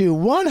up to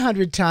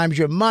 100 times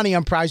your money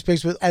on Prize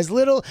Picks with as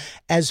little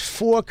as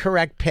 4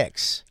 correct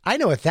picks. I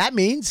know what that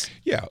means.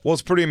 Yeah, well,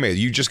 it's pretty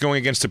amazing. You're just going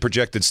against the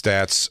projected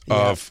stats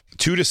of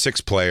 2 to 6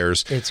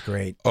 players. It's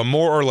great.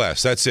 More or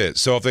less. That's it.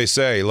 So if they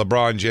say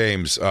LeBron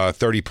James,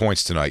 30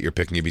 points tonight, you're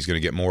picking if he's going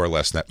to get more or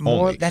less than that.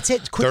 Only. That's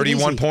it. Quick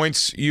 31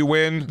 points, you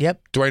win.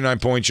 Yep. 29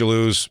 points, you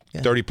lose.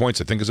 30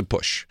 points, I think, is a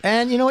push.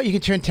 And you know what? You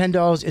can turn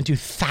 $10 into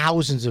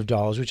thousands of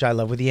dollars, which I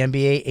love, with the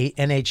NBA,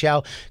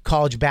 NHL,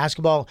 college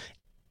basketball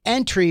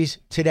entries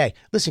today.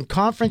 Listen,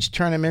 conference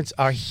tournaments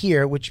are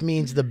here, which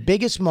means the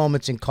biggest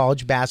moments in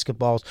college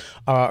basketballs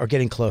are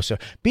getting closer.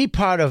 Be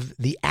part of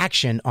the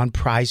action on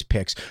Prize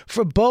Picks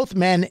for both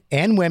men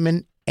and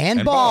women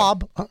and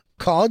Bob.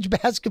 College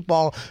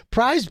basketball.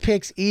 Prize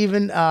Picks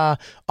even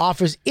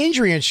offers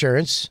injury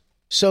insurance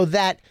so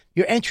that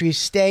your entries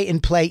stay in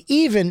play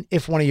even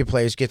if one of your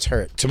players gets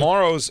hurt.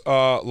 Tomorrow's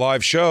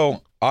live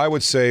show, I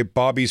would say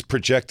Bobby's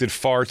projected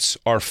farts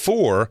are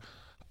 4.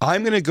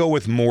 I'm going to go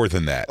with more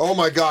than that. Oh,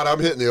 my God. I'm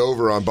hitting the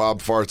over on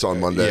Bob Farts on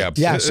Monday.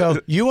 Yeah,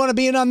 so you want to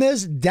be in on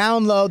this?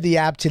 Download the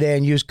app today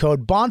and use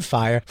code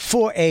BONFIRE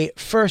for a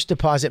first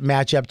deposit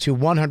match up to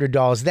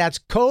 $100. That's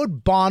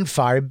code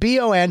BONFIRE,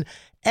 BONFIRE,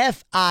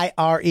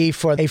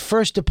 for a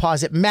first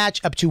deposit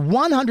match up to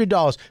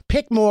 $100.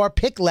 Pick more,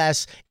 pick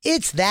less.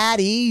 It's that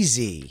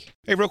easy.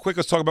 Hey, real quick,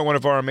 let's talk about one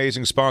of our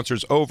amazing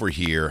sponsors over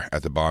here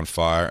at the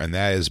Bonfire, and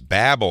that is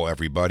Babbel,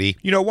 everybody.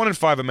 You know, 1 in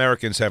 5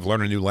 Americans have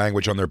learned a new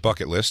language on their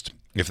bucket list.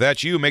 If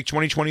that's you, make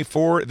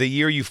 2024 the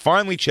year you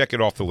finally check it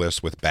off the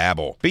list with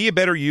Babbel. Be a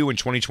better you in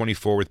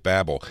 2024 with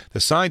Babbel, the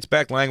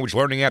science-backed language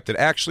learning app that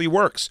actually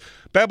works.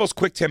 Babbel's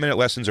quick 10-minute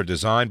lessons are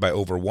designed by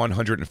over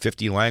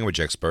 150 language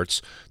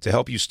experts to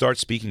help you start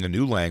speaking a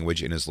new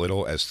language in as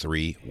little as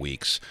 3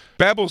 weeks.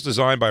 Babbel's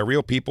designed by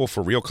real people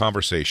for real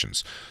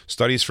conversations.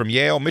 Studies from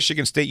Yale,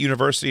 Michigan State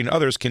University, and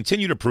others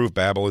continue to prove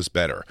Babbel is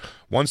better.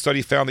 One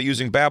study found that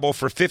using Babbel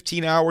for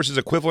 15 hours is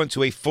equivalent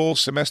to a full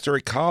semester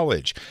at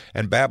college,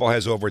 and Babbel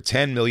has over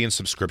 10 million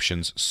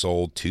subscriptions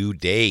sold to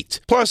date.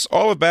 Plus,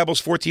 all of Babbel's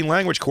 14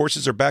 language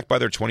courses are backed by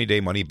their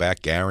 20-day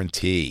money-back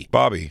guarantee.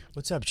 Bobby.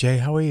 What's up, Jay?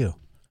 How are you?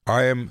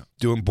 I am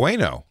doing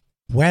bueno.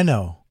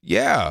 Bueno.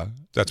 Yeah,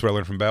 that's what I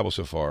learned from Babbel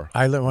so far.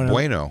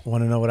 Bueno.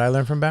 Want to know what I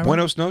learned from Babbel?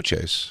 Buenos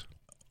noches.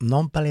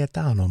 Non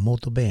parliamo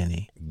molto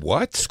bene.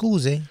 What?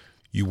 Scusi.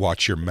 You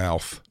watch your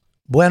mouth.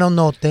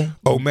 Buonanotte.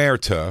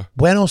 Omerta.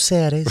 Buenos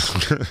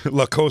Aires.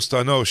 La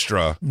Costa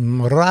Nostra.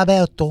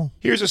 Roberto.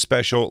 Here's a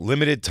special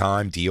limited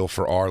time deal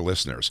for our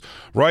listeners.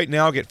 Right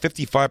now, get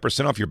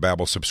 55% off your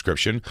Babbel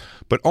subscription,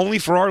 but only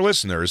for our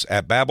listeners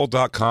at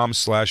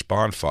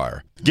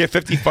babbel.com/bonfire. Get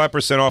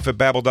 55% off at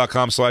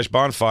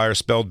babbel.com/bonfire,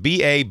 spelled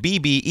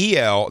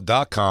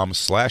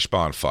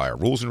BABBEL.com/bonfire.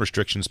 Rules and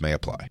restrictions may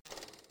apply.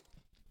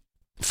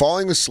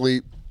 Falling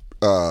asleep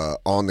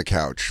on the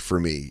couch for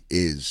me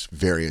is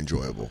very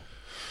enjoyable.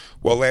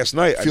 Well, last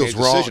night feels I made a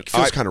wrong. decision. It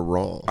feels kind of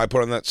wrong. I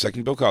put on that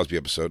second Bill Cosby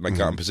episode, and I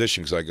got in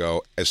position because I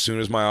go, as soon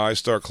as my eyes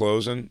start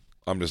closing,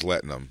 I'm just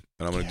letting them,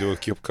 and I'm going to do a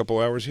couple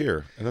hours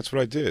here, and that's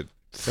what I did.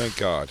 Thank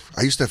God.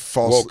 I used to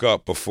woke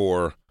up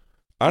before.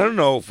 I don't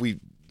know if we'd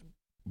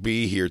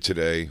be here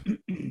today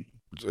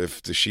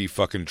if she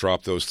fucking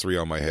dropped those 3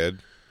 on my head.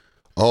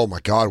 Oh my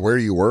God, where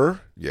you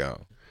were? Yeah.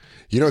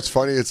 You know, it's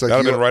funny. It's like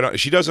that'd have been right on.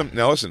 She doesn't.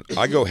 Now listen,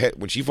 I go head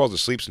when she falls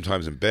asleep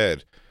sometimes in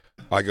bed.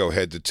 I go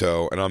head to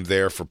toe, and I'm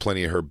there for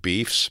plenty of her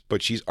beefs,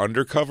 but she's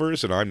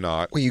undercovers, and I'm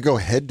not. Well, you go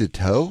head to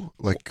toe?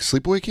 Like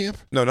sleepaway camp?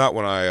 No, not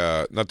when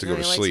I, not to go to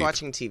he sleep.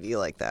 Likes watching TV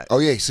like that. Oh,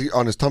 yeah, see,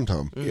 on his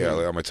tum-tum. Mm-hmm. Yeah,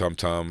 like on my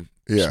tum-tum,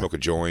 smoke a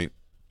joint,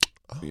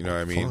 you know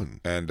what I mean?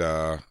 Fun. And,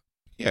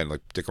 and like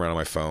dick around on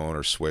my phone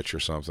or Switch or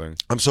something.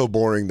 I'm so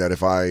boring that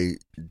if I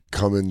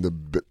come in the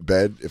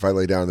bed, if I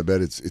lay down in the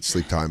bed, it's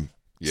sleep time.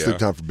 Yeah. Sleep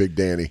time for Big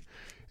Danny.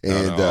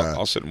 And no,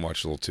 I'll sit and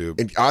watch a little tube.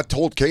 And I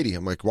told Katie,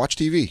 I'm like, watch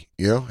TV,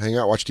 hang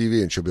out, watch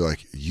TV, and she'll be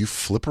like, you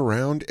flip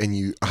around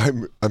and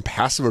I'm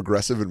passive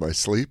aggressive in my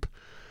sleep.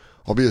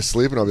 I'll be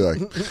asleep and I'll be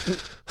like, like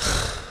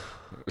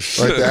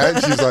that.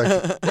 And she's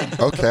like,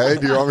 okay,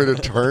 do you want me to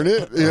turn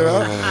it?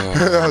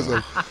 I was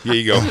like, yeah,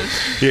 you go,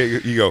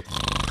 you go.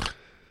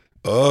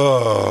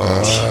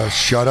 Oh,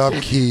 shut up,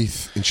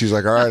 Keith. And she's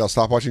like, all right, I'll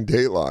stop watching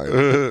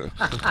Dateline.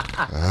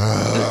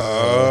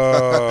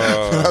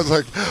 I was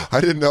like, I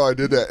didn't know I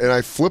did that. And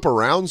I flip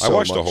around so much. I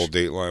watched the whole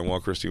Dateline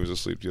while Christy was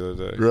asleep the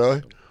other day.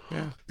 Really?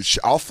 Yeah.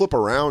 I'll flip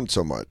around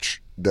so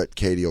much that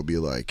Katie will be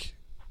like,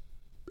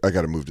 I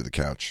got to move to the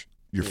couch.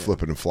 You're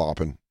flipping and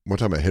flopping. One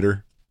time I hit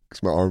her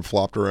because my arm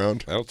flopped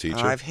around. That'll teach you.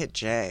 I've hit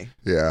Jay.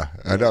 Yeah,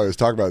 I know. I was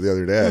talking about it the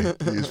other day.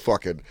 His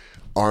fucking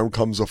arm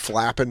comes a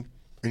flapping,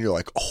 and you're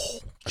like, oh.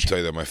 I tell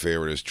you that my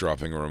favorite is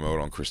dropping a remote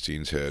on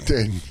Christine's head.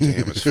 Damn,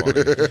 it's funny.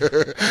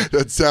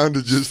 That sound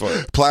is just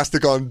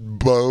plastic on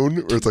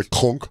bone, or it's like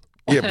clunk.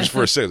 Yeah, just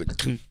for a second,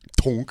 like,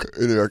 tonk,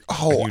 and you're like,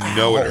 oh, and you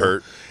know it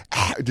hurt.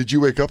 Did you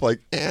wake up like,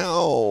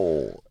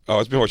 ow? Oh,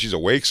 it's been while she's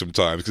awake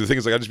sometimes. Because the thing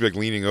is, like, I'd just be like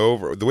leaning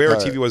over. The way our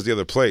TV was the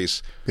other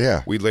place,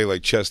 we'd lay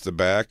like chest to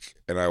back,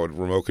 and I would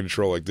remote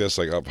control like this,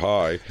 like up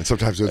high. And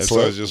sometimes it would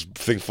slip. So it just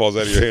thing falls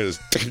out of your hand.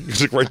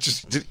 It's like right,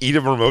 just eat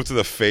a remote to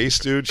the face,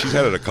 dude. She's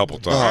had it a couple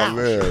times.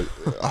 Oh man,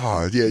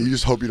 oh yeah. You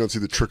just hope you don't see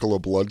the trickle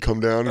of blood come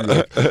down. And you're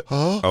like,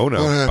 huh? Oh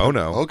no, oh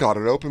no. Oh god,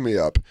 it opened me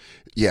up.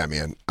 Yeah,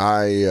 man.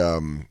 I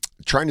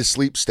trying to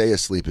stay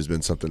asleep has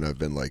been something I've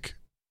been like.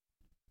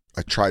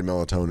 I tried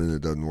melatonin,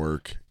 it doesn't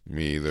work.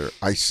 Me either.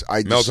 I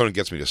melatonin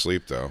gets me to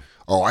sleep though.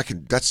 Oh, I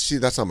can.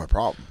 That's not my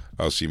problem.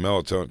 Oh, see,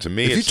 melatonin to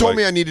me. If you told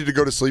me I needed to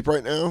go to sleep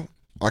right now,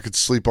 I could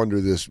sleep under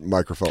this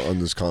microphone on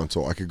this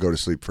console. I could go to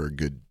sleep for a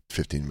good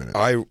 15 minutes.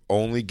 I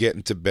only get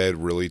into bed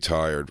really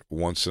tired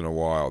once in a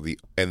while. The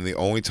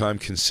only time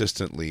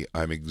consistently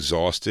I'm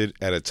exhausted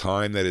at a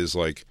time that is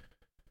like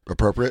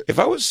appropriate. If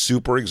I was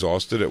super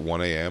exhausted at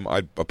 1 a.m.,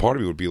 a part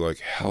of me would be like,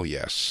 hell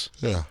yes.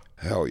 Yeah.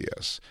 Hell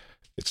yes.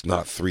 It's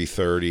not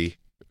 3:30.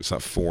 It's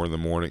not 4 in the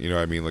morning. You know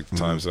what I mean? Like the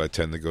times that I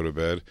tend to go to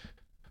bed.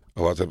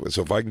 A lot of times.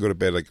 So if I can go to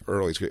bed like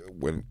early, it's great.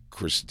 When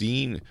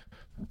Christine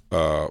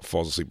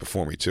falls asleep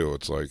before me too,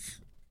 it's like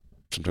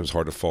sometimes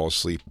hard to fall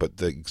asleep. But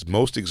the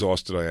most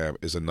exhausted I am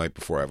is the night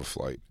before I have a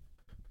flight.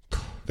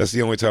 That's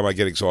the only time I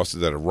get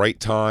exhausted at a right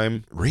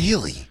time.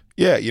 Really?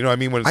 Yeah, you know what I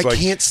mean? When it's I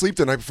can't sleep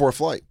the night before a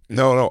flight.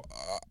 No,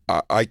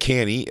 I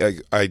can't eat.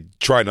 I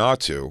try not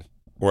to.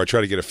 Or I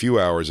try to get a few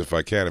hours if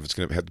I can, if it's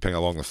going to depending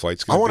how long the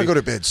flight's going to be. I want to go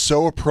to bed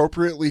so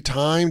appropriately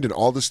timed and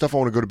all this stuff. I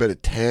want to go to bed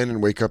at 10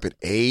 and wake up at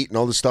 8 and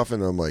all this stuff.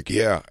 And I'm like...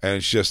 Yeah, and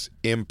it's just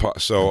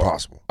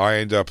impossible. I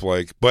end up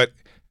like... But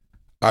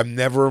I'm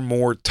never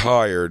more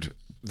tired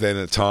than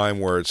a time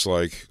where it's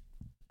like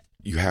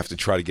you have to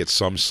try to get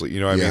some sleep. You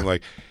know what I mean?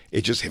 Like,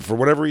 it just... For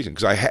whatever reason,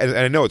 because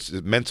I know it's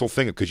a mental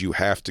thing because you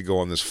have to go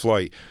on this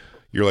flight.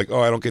 You're like,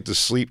 oh, I don't get to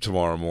sleep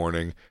tomorrow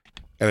morning.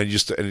 And it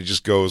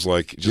just goes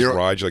like,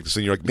 rides you like this,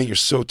 and you're like, man,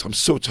 I'm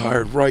so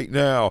tired right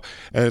now,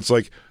 and it's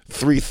like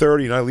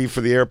 3:30, and I leave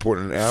for the airport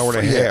in an hour and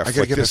a half. I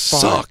gotta get this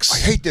sucks. I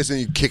hate this, and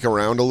you kick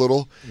around a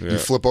little. Yeah. You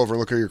flip over and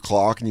look at your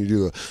clock, and you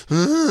do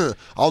the.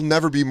 I'll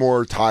never be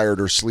more tired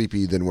or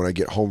sleepy than when I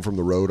get home from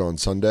the road on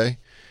Sunday,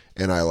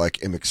 and I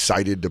like am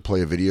excited to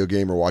play a video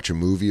game or watch a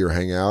movie or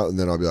hang out, and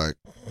then I'll be like,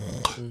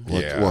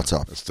 what's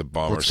up? It's the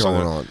bummer. What's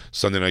going on?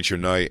 Sunday night's your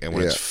night, and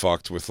when it's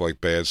fucked with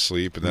like bad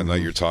sleep, and that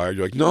night you're tired,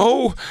 you're like,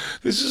 no,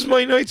 this is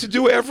my night to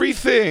do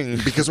everything.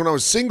 Because when I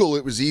was single,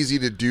 it was easy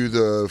to do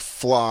the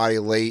fly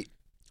late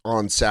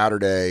on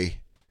Saturday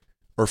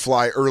or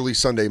fly early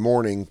Sunday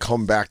morning,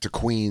 come back to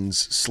Queens,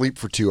 sleep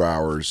for 2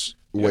 hours,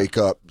 wake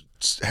up,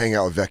 hang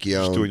out with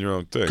Vecchione, just doing your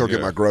own thing, go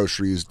get my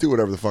groceries, do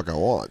whatever the fuck I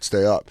want,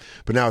 stay up.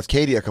 But now with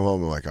Katie, I come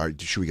home and I'm like, all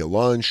right, should we get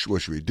lunch?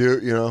 What should we do?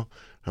 You know,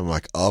 I'm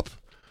like up.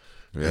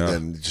 Yeah. And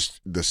then just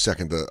the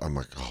second that I'm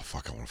like, oh,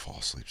 fuck, I want to fall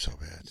asleep so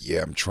bad.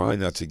 Yeah, I'm trying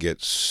not to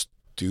get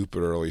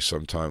stupid early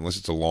sometime. Unless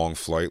it's a long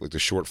flight. Like the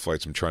short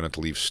flights, I'm trying not to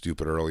leave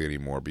stupid early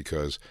anymore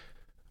because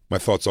my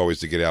thought's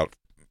always to get out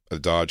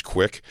of Dodge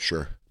quick.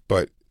 Sure.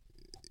 But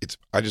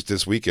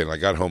this weekend, I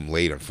got home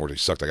late, unfortunately.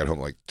 It sucked. I got home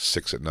like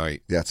 6 at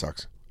night. Yeah, it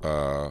sucks.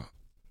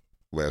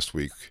 Last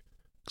week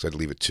because I had to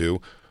leave at 2.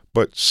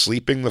 But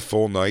sleeping the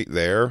full night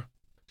there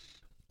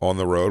on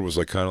the road was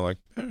like kind of like,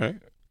 all right.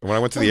 When I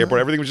went to the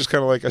airport, everything was just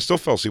kind of like, I still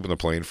fell asleep on the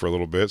plane for a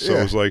little bit. So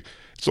it was like,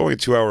 it's only a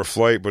 2-hour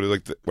flight. But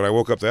when I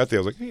woke up that day,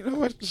 I was like, hey, you know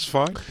what? This is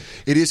fine.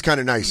 It is kind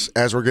of nice.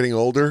 As we're getting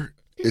older,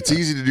 it's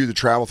easy to do the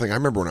travel thing. I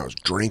remember when I was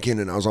drinking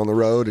and I was on the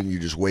road and you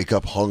just wake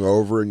up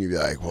hungover and you'd be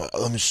like, well,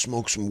 let me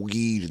smoke some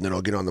weed and then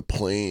I'll get on the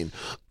plane.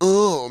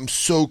 Oh, I'm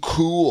so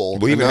cool.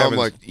 Well,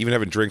 even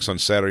having drinks on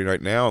Saturday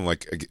night now, and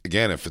like,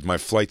 again, if my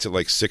flight's at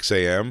like 6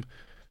 a.m.,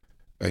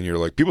 and you're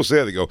like, people say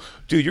that, they go,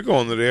 dude, you're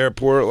going to the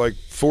airport at like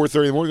 4:30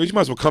 in the morning. You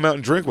might as well come out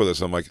and drink with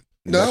us. I'm like,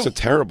 no, that's a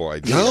terrible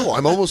idea.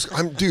 No,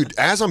 dude,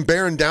 as I'm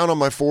bearing down on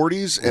my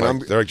 40s,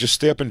 and they're like, just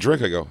stay up and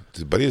drink. I go,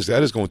 buddy,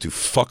 that is going to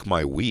fuck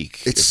my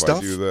week if I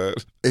do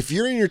that. If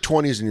you're in your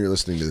 20s and you're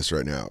listening to this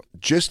right now,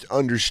 just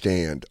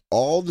understand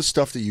all the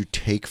stuff that you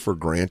take for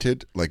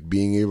granted, like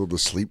being able to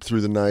sleep through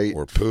the night,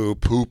 or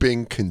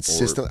pooping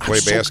consistently, or play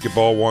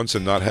basketball once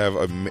and not have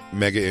a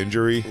mega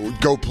injury,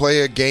 go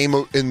play a game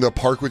in the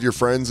park with your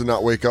friends and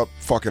not wake up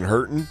fucking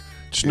hurting.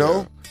 Just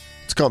know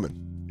it's coming.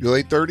 Your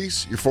late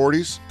 30s, your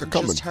 40s, they're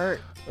coming. Just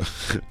hurt.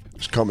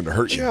 It's coming to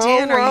hurt you.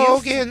 Dan,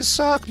 Rogan,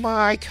 suck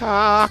my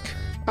cock.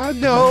 I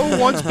know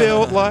one's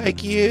built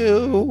like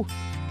you.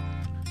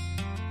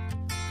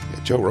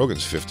 Yeah, Joe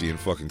Rogan's 50 and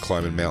fucking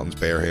climbing mountains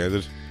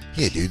barehanded.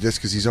 Yeah, dude, that's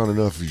because he's on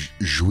enough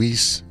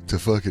juice to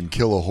fucking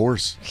kill a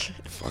horse.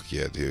 Fuck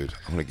yeah, dude.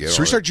 I'm going to get on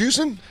Should we start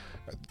juicing?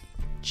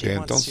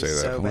 Dan, don't say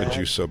that. I'm going to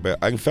juice so bad.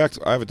 In fact,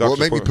 I have a doctor's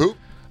Will it make me poop?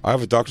 I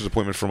have a doctor's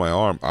appointment for my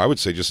arm. I would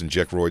say just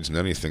inject roids in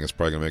anything. It's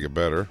probably going to make it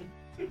better.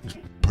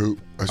 Poop.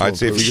 I'd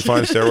say if you can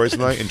find steroids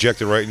tonight,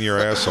 inject it right in your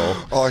asshole.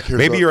 All I care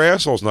Maybe about- your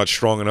asshole's not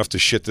strong enough to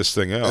shit this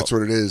thing out. That's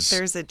what it is.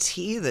 There's a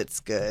tea that's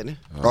good.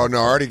 Oh, no,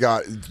 I already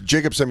got...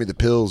 Jacob sent me the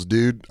pills,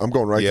 dude. I'm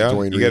going right to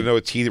Dwayne you got to Reed. know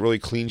a tea that really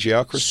cleans you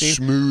out, Christine.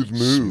 Smooth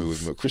move.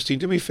 Smooth move. Christine,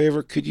 do me a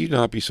favor. Could you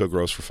not be so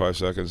gross for 5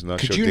 seconds and not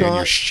Could show you Dan not?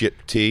 your shit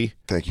tea?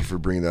 Thank you for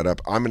bringing that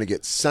up. I'm going to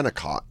get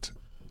Senecot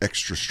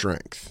extra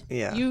strength.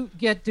 Yeah. You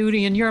get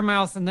duty in your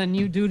mouth, and then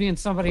you duty in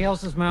somebody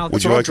else's mouth.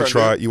 Would you what like I'm to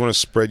trying try? to do. You want to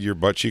spread your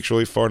butt cheeks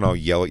really far and I'll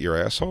yell at your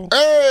asshole?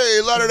 Hey,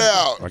 let it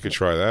out. I could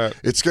try that.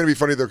 It's going to be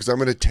funny, though, because I'm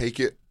going to take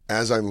it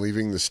as I'm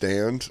leaving the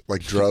stand,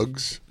 like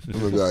drugs. I'm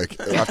going to be like,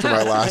 after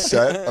my last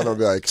set, I'm going to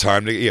be like,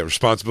 Time to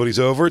responsibility's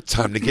over.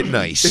 Time to get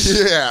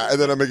nice. yeah. And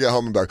then I'm going to get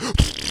home and be like,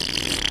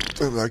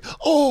 I'm like,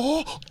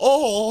 oh.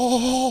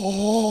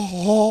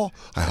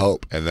 I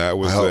hope. And that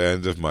was I hope. the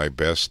end of my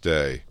best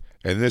day.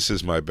 And this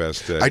is my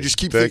best day. I just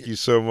keep Thank think- you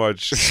so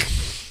much.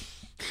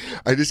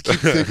 I just keep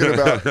thinking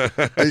about.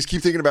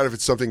 If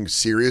it's something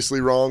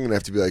seriously wrong, and I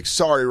have to be like,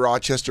 "Sorry,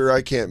 Rochester,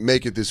 I can't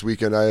make it this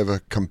weekend. I have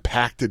a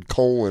compacted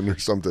colon or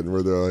something."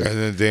 Where they're like, And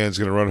then Dan's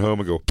gonna run home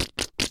and go.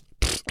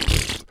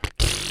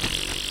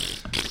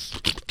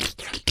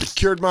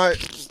 "Cured my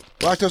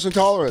lactose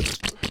intolerance."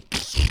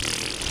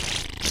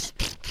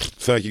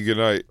 Thank you. Good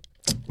night.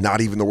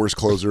 Not even the worst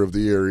closer of the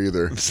year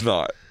either. It's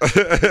not.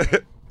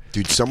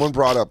 Dude, someone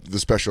brought up the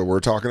special we're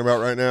talking about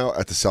right now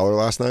at the cellar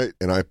last night,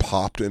 and I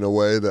popped in a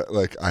way that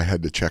like I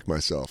had to check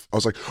myself. I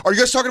was like, "Are you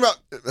guys talking about?"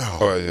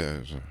 Oh yeah.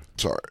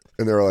 Sorry.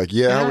 And they were like,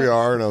 "Yeah, we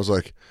are." And I was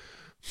like,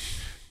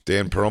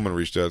 Dan Perlman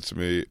reached out to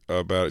me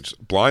about it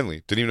just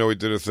blindly. Didn't even know we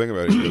did a thing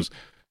about it.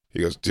 He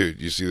goes,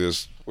 "Dude, you see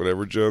this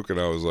whatever joke?" And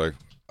I was like,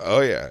 "Oh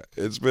yeah,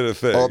 it's been a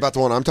thing." "Oh, about the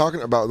one I'm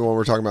talking about, the one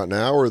we're talking about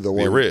now, or the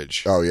one?" The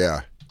Ridge. Oh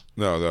yeah.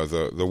 No,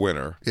 the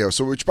winner. Yeah,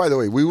 so which, by the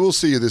way, we will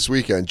see you this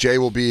weekend. Jay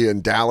will be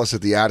in Dallas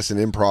at the Addison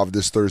Improv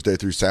this Thursday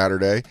through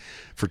Saturday.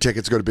 For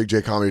tickets, go to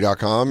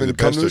bigjcomedy.com and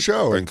come to the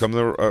show. And come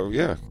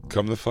to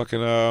come to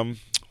fucking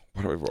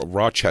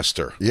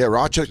Rochester. Yeah,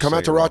 Rochester. Come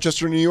out to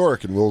Rochester, New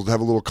York, and we'll have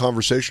a little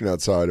conversation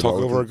outside. Talk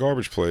about over a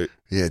garbage plate.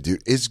 Yeah,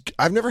 dude.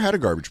 I've never had a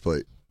garbage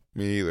plate.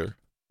 Me either.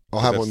 I'll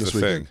have That's one this the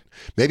weekend. thing.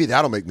 Maybe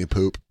that'll make me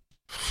poop.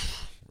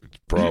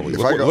 Probably. If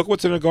Look, I go- look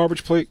what's in a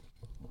garbage plate.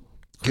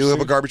 He'll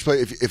have a garbage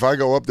plate. If I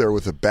go up there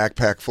with a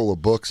backpack full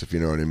of books, if you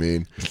know what I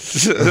mean.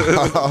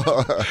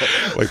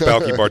 Like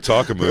Balky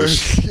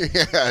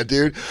Bartakamoose. Yeah,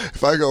 dude.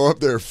 If I go up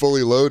there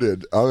fully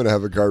loaded, I'm going to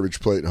have a garbage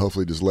plate and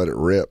hopefully just let it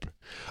rip.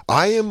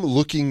 I am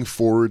looking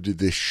forward to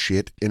this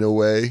shit in a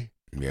way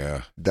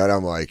Yeah. that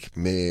I'm like,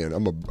 man, I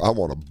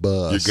want a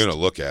buzz. You're going to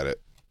look at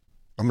it.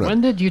 I'm gonna, When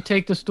did you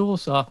take the stool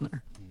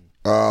softener?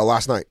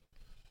 last night.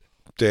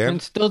 Dan?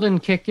 And still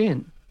didn't kick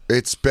in.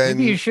 It's been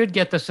Maybe you should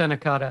get the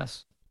Senecot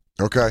S.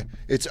 okay.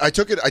 I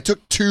took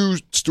 2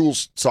 stool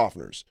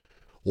softeners.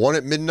 One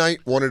at midnight,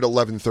 one at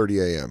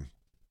 11:30 a.m.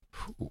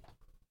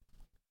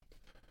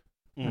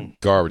 At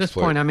Garbage this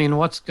plate. point, I mean,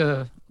 what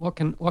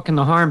can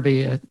the harm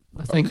be? I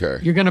think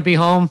Okay. you're going to be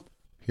home.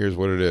 Here's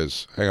what it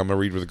is. Hang on, I'm going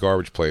to read what the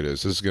garbage plate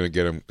is. This is going to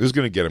get him. This is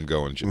going to get him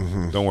going.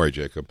 Don't worry,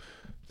 Jacob.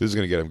 This is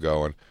going to get him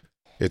going.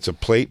 It's a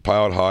plate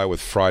piled high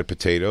with fried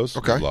potatoes.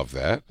 Okay. Love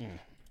that.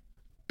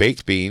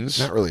 Baked beans.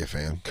 Not really a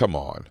fan. Come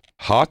on.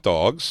 Hot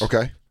dogs.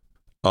 Okay.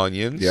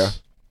 Onions. Yeah.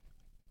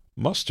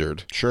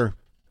 Mustard. Sure.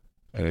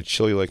 And a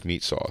chili like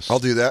meat sauce. I'll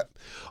do that.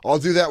 I'll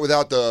do that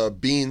without the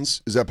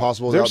beans. Is that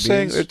possible They're without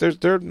saying beans?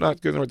 they're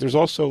not good. There's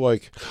also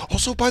like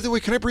Also, by the way,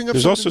 can I bring up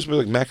there's something? also supposed to be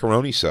like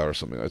macaroni salad or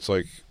something. It's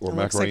like or It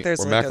looks macaroni like there's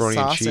or like macaroni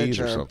a and sausage cheese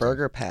or or a something.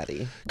 burger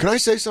patty. Can I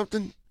say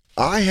something?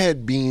 I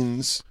had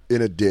beans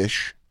in a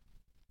dish.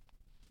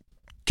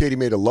 Katie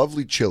made a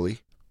lovely chili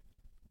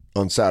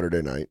on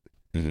Saturday night.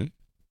 Mm-hmm.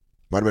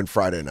 Might have been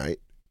Friday night.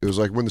 It was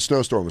like when the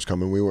snowstorm was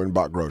coming, we went and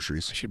bought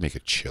groceries. I should make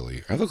a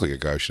chili. I look like a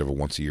guy who should have a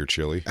once a year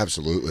chili.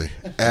 Absolutely.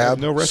 have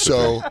no recipe.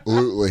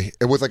 Absolutely.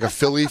 And with like a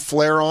Philly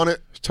flair on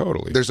it.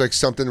 Totally. There's like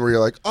something where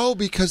you're like, oh,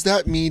 because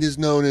that meat is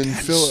known in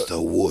Philly.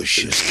 the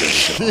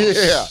Worcester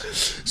Yeah.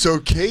 So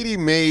Katie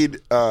made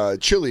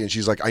chili, and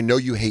she's like, I know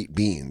you hate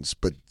beans,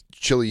 but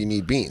chili, you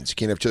need beans. You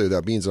can't have chili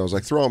without beans. And I was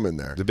like, throw them in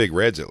there. The big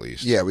reds, at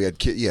least. Yeah, we had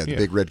the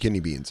big red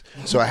kidney beans.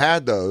 So I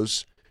had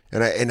those,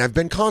 and I've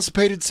been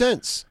constipated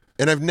since,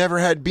 and I've never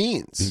had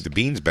beans. The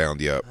beans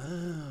bound you up.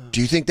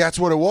 Do you think that's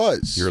what it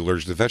was? You're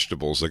allergic to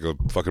vegetables like a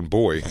fucking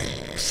boy.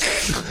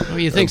 Oh,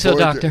 you think so,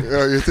 doctor?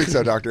 Oh, you think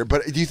so, doctor?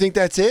 But do you think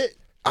that's it?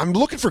 I'm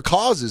looking for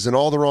causes in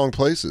all the wrong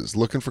places.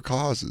 Looking for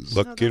causes.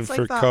 Looking that's like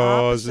for the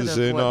causes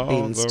opposite of in what all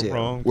beans the do.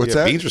 wrong. What's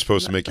yeah, that? Beans are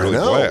supposed to make you I really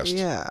know. blast.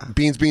 Yeah.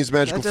 Beans,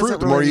 magical That fruit. doesn't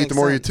The more really you eat, the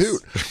make more you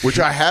sense. toot. Which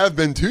I have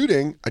been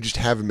tooting. I just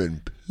haven't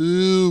been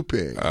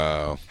pooping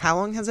Oh. How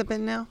long has it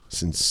been now?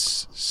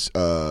 since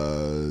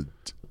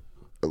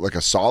like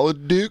a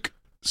solid Duke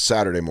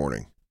Saturday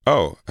morning.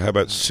 Oh, how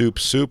about soup?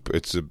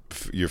 It's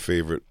your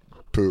favorite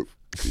Poop.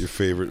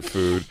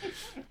 food.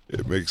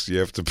 It makes you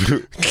have to.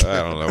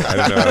 I don't know. I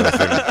don't know how to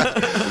think.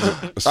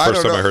 It's the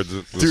first time I heard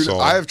the Dude,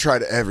 song. I have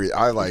tried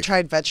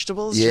tried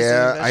vegetables? Yeah,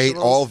 Just I ate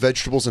vegetables? all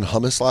vegetables and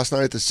hummus last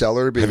night at the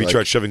cellar. Have you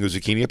tried shoving a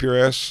zucchini up your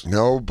ass?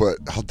 No, but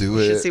I'll do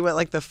You should it. see what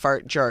like the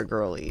fart jar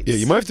girl eats. Yeah,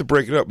 you might have to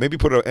break it up. Maybe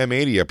put an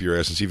M80 up your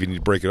ass and see if you need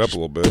to break it up a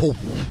little bit.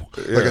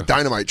 Like a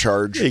dynamite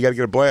charge. Yeah, you got to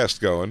get a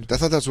blast going. I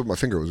thought that's what my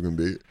finger was going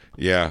to be.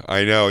 Yeah,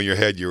 I know. In your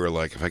head, you were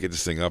like, if I get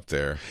this thing up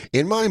there.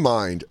 In my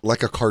mind,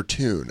 like a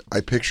cartoon,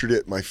 I pictured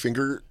it, my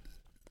finger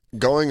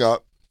going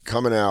up,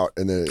 coming out,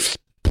 and then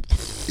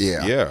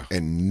Yeah.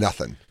 and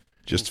nothing.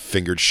 Just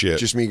fingered shit.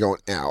 Just me going,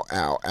 ow,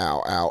 ow,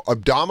 ow, ow.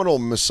 Abdominal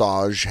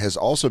massage has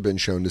also been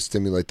shown to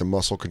stimulate the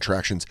muscle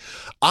contractions.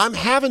 I'm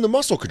having the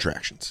muscle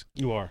contractions.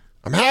 You are.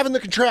 I'm having the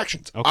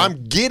contractions. Okay.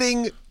 I'm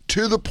getting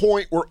to the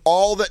point where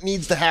all that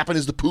needs to happen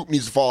is the poop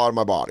needs to fall out of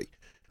my body.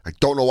 I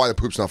don't know why the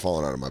poop's not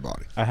falling out of my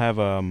body. I have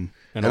and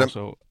I'm-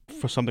 also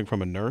for something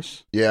from a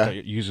nurse. Yeah.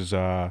 That uses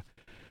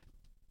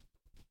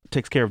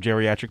takes care of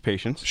geriatric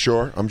patients.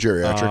 Sure, I'm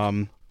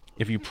geriatric.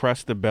 If you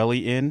press the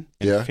belly in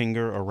and Yeah.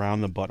 finger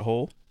around the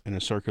butthole in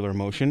a circular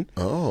motion,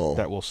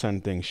 that will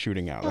send things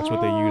shooting out. That's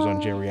what they use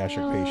on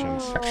geriatric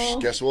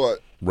patients. Guess what?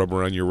 Rub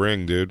around your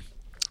ring, dude.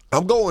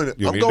 I'm going.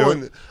 You want I'm me to do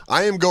going. it?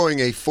 I am going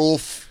a full.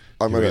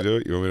 I'm You want me gonna to do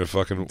it? You want me to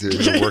fucking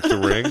Dude. work the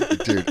ring?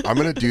 Dude, I'm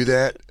gonna do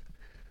that.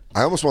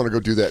 I almost want to go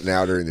do that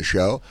now during the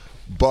show,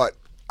 but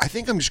I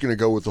think I'm just gonna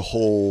go with the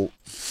whole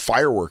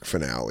firework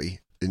finale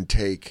and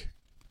take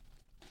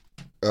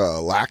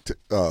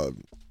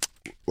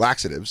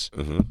laxatives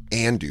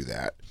and do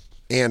that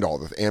and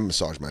and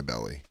massage my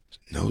belly.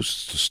 No, the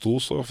stool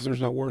softener's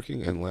not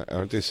working, and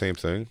aren't they the same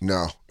thing?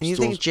 No. And you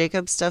think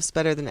Jacob's stuff's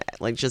better than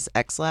like just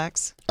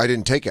X-Lax? I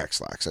didn't take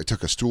X-Lax. I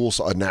took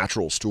a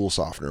natural stool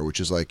softener,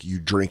 which is like you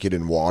drink it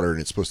in water and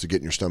it's supposed to get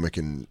in your stomach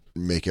and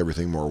make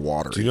everything more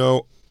watery. Do you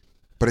know?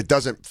 But it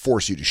doesn't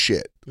force you to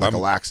shit like a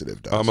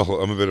laxative does. I'm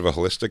a bit of a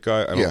holistic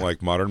guy. I don't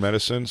like modern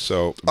medicine,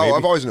 so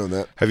I've always known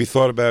that. Have you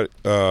thought about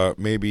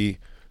maybe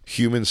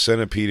human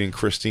centipeding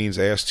Christine's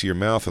ass to your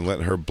mouth and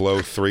letting her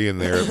blow 3 in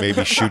there?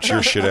 Maybe shoot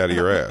your shit out of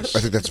your ass.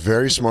 I think that's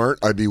very smart.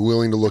 I'd be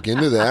willing to look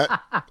into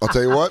that. I'll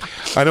tell you what.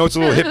 I know it's a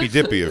little hippy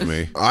dippy of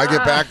me.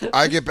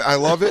 I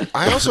love it.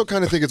 I also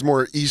kind of think it's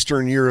more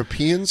Eastern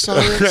European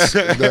science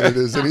than it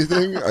is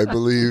anything. I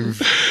believe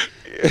that.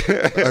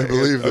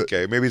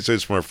 Okay, maybe it's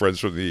just more friends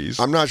from the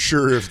East. I'm not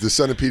sure if the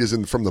centipede is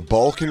from the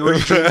Balkan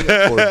region or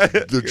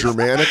the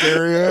Germanic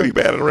area. I'd be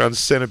mad around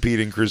centipede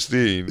and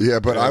Christine. Yeah,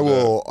 but I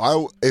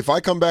will. If I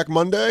come back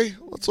Monday,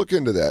 let's look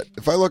into that.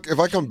 If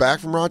I come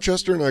back from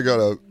Rochester and I got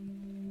a,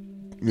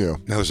 now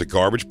there's a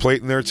garbage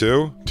plate in there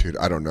too. Dude,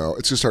 I don't know.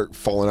 It's gonna start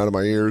falling out of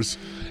my ears.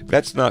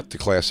 That's not the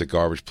classic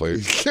garbage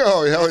plate.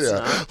 Oh hell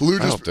yeah! Lou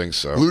I don't think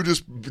so. Lou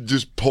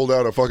just pulled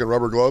out a fucking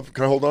rubber glove.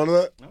 Can I hold on to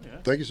that? Oh yeah.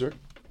 Thank you, sir.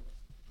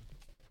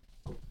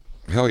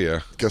 Hell yeah.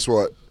 Guess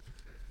what?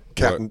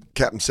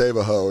 Captain Save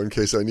a Hoe in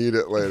case I need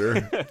it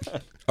later.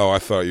 Oh, I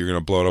thought you were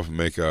going to blow it up and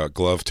make a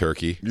glove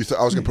turkey. I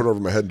was going to put it over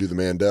my head and do the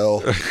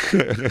Mandel.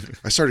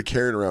 I started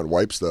carrying around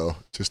wipes, though,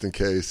 just in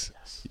case.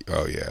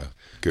 Oh, yeah.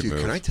 Good Dude,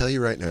 move. can I tell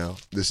you right now,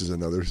 this is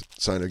another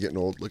sign of getting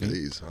old. Look at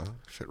these, huh?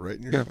 Fit right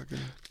in your fucking...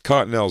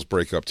 Cottonelles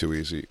break up too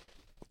easy.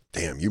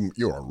 Damn,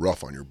 you are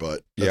rough on your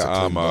butt. That's Yeah, a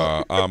clean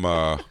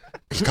butt.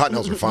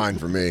 Cottonelles are fine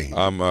for me.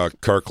 I'm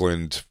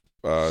Kirkland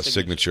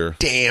signature.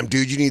 Damn,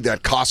 dude, you need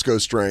that Costco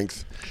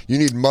strength. You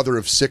need mother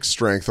of 6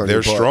 strength on your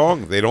butt. They're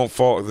strong. They don't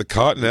fall. The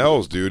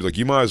Cottonelles, dude. Like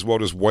you might as well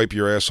just wipe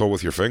your asshole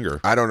with your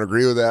finger. I don't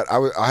agree with that.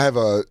 I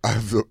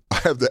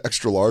have the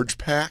extra large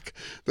pack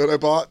that I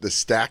bought, the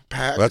stack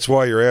pack. That's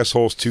why your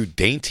asshole's too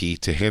dainty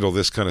to handle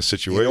this kind of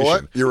situation. You know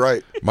what? You're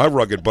right. My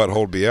rugged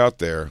butthole would be out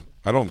there.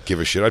 I don't give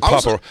a shit. I'd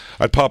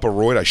pop a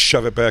roid. I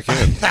shove it back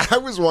in. I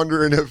was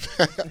wondering if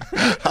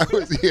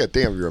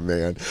damn, you're a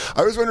man.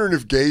 I was wondering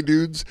if gay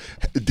dudes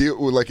deal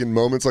with, like, in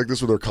moments like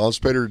this where they're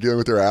constipated or dealing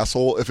with their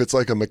asshole. If it's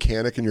like a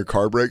mechanic and your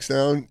car breaks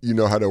down, you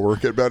know how to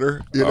work it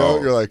better. You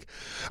know, you're like,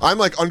 I'm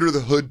like under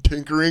the hood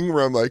tinkering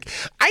where I'm like,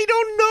 I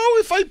don't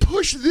know if I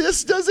push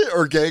this, does it?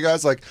 Or gay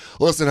guys like,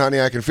 listen, honey,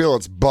 I can feel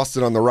it's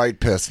busted on the right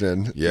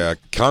piston. Yeah,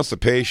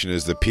 constipation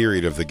is the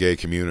period of the gay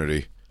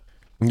community.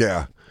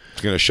 Yeah. It's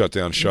going to shut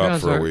down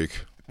shop for a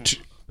week.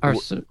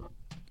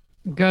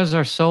 You guys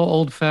are so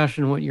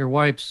old-fashioned with your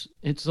wipes.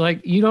 It's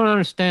like you don't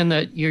understand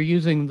that you're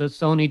using the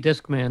Sony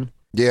Discman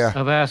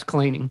of ass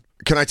cleaning.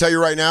 Can I tell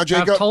you right now,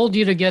 Jacob? I've told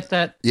you to get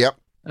that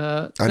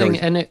thing,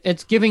 and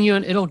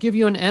it'll give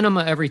you an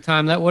enema every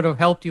time. That would have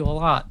helped you a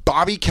lot.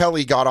 Bobby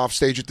Kelly got off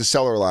stage at the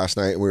Cellar last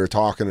night, and we were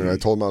talking, and I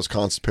told him I was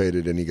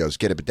constipated, and he goes,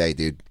 get a bidet,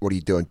 dude. What are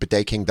you doing?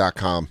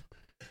 BidetKing.com.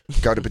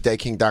 Go to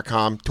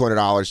BidetKing.com,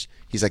 $200.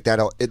 He's like,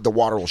 the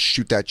water will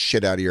shoot that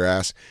shit out of your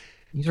ass.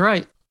 He's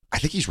right. I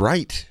think he's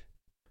right.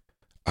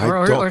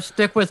 Or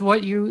stick with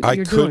what you're doing. I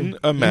couldn't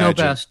imagine. You know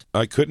best.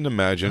 I couldn't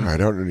imagine. I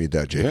don't need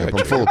that, Jacob. Yeah,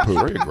 I'm full of poop.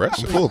 Very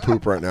aggressive. I'm full of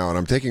poop right now, and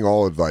I'm taking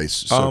all advice.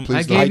 So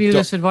please I gave you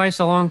this advice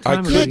a long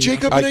time ago. Yeah,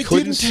 Jacob, and I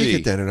couldn't didn't take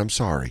it then, and I'm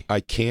sorry.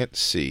 I can't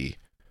see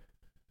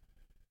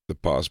the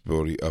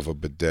possibility of a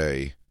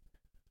bidet.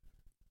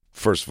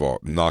 First of all,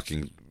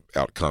 knocking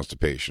without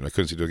constipation. I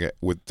couldn't see doing it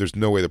with. There's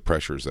no way the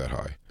pressure is that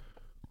high.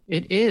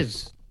 It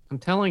is. I'm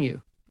telling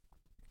you.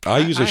 I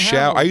use a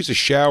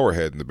shower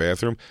head in the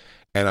bathroom,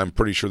 and I'm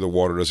pretty sure the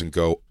water doesn't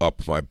go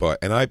up my butt.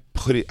 And I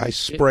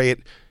spray it.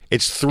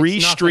 It's three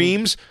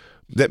streams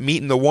that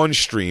meet in the one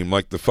stream,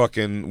 like the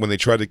fucking when they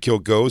tried to kill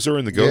Gozer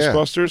in the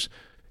Ghostbusters.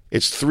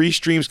 It's three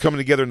streams coming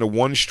together into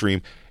one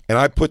stream, and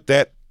I put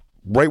that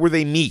right where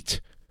they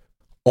meet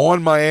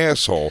on my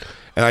asshole,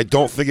 and I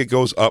don't think it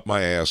goes up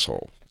my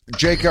asshole.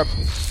 Jacob.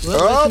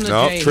 No,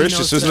 Trish,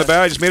 this isn't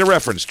about. I just made a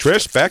reference.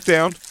 Trish, back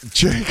down.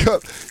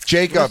 Jacob.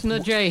 Listen to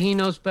Jay. He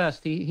knows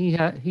best.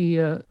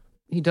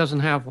 He doesn't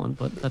have one,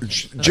 but that's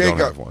Jacob. I don't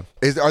have one.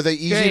 Are they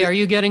easy? Jay, are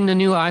you getting the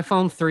new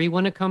iPhone 3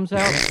 when it comes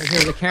out? I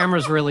hear the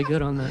camera's really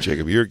good on that.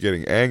 Jacob, you're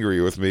getting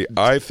angry with me.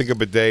 I think a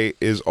bidet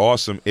is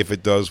awesome if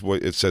it does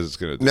what it says it's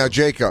going to do. Now,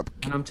 Jacob.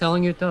 And I'm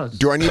telling you it does.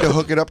 Do I need to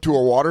hook it up to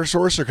a water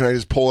source, or can I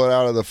just pull it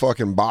out of the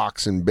fucking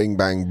box and bing,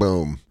 bang,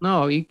 boom?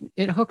 No,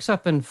 it hooks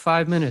up in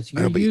 5 minutes.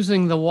 You're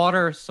using the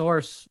water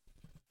source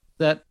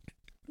that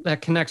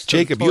connects to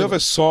Jacob, the you have a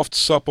soft,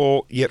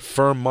 supple, yet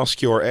firm,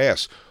 muscular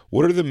ass.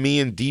 What are me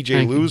and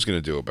DJ Lou's going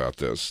to do about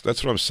this?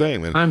 That's what I'm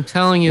saying, man. I'm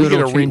telling you, we get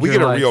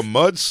a life. real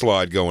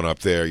mudslide going up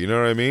there. You know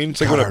what I mean?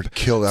 It's like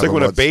God,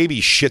 when a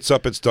baby shits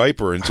up its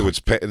diaper into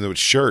its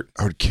shirt.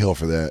 I would kill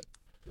for that.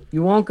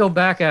 You won't go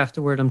back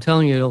afterward. I'm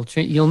telling you, it'll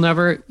change. You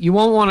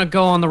won't want to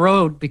go on the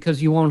road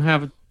because you won't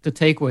have it to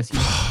take with you.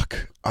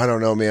 Fuck. I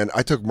don't know, man.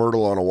 I took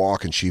Myrtle on a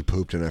walk and she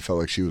pooped, and I felt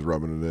like she was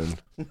rubbing it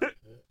in.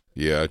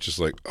 Yeah, just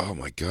like, oh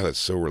my God, it's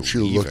so relieving. She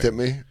looked at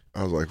me.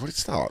 I was like, what?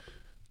 Stop.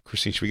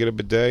 Christine, should we get a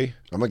bidet?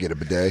 I'm going to get a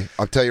bidet.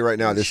 I'll tell you right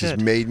now, this has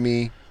made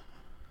me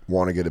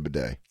want to get a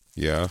bidet.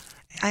 Yeah.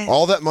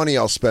 All that money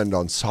I'll spend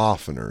on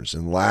softeners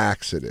and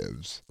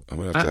laxatives. I'm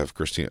going to have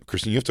Christine.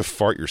 Christine, you have to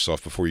fart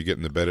yourself before you get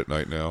into bed at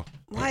night now.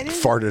 Well, I didn't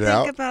fart it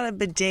out. think about a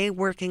bidet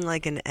working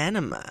like an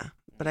enema,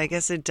 but I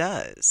guess it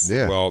does.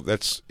 Yeah. Well,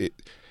 that's it.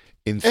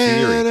 In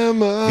theory,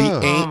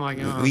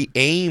 the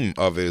aim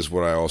of it is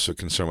what I also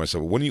concern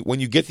myself with. When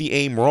you get the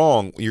aim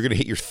wrong, you're going to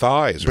hit your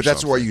thighs. But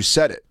that's why you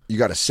set it. You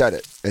got to set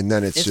it, and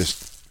then it's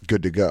just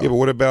good to go. Yeah, but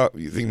what about,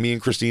 you think me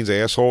and Christine's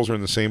assholes are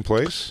in the same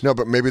place? No,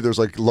 but maybe there's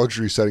like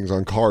luxury settings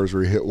on cars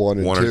where you hit one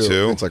or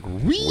two. It's like,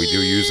 whee! We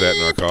do use that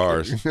in our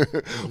cars.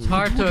 It's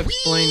hard to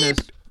explain this.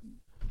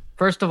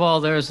 First of all,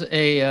 there's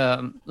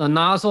a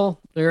nozzle.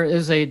 There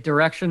is a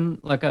direction,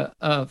 like a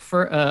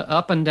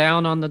up and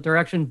down on the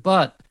direction,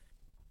 but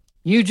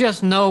you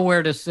just know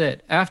where to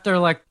sit. After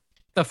like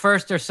the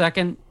first or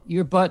second,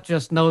 your butt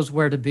just knows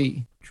where to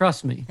be.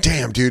 Trust me.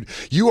 Damn, dude.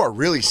 You are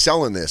really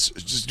selling this.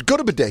 Just go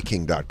to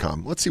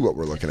bidetking.com. Let's see what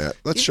we're looking at.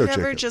 Let's show You've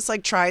never just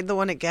like tried the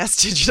one at Gas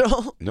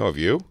Digital? No, have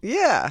you?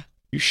 Yeah.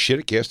 You shit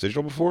at Gas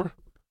Digital before?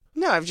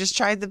 No, I've just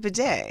tried the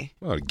bidet.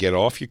 Oh, get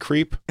off, you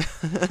creep.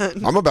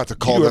 I'm about to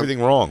call you do them.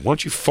 everything wrong. Why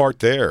don't you fart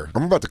there?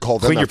 I'm about to call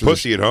them. Clean your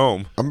pussy at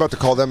home. I'm about to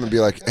call them and be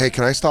like, hey,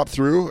 can I stop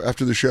through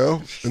after the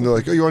show? And they're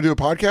like, oh, you want to do a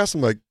podcast?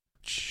 I'm like,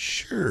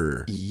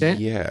 sure.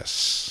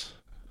 Yes.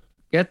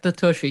 Get the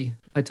tushy.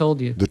 I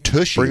told you. The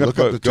tushy. Bring look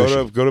up the go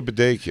tushy. to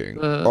Bidet King.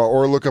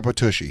 Or look up a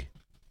tushy.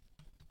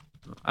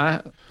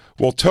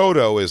 Well,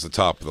 Toto is the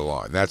top of the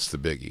line. That's the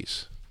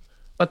biggies.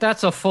 But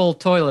that's a full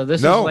toilet.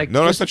 This no, is like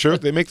no, that's not true.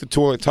 They make the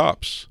toilet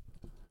tops.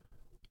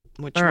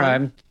 Which all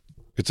right.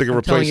 It's like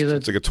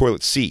it's like a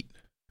toilet seat.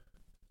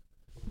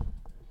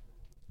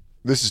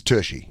 This is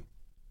tushy.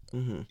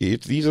 Mm-hmm.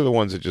 These are the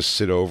ones that just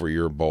sit over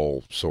your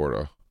bowl, sort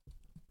of.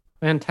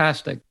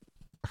 Fantastic.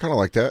 I kind of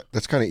like that.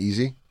 That's kind of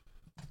easy.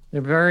 They're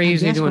very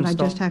easy to install. What I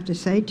just have to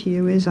say to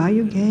you is, are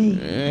you gay?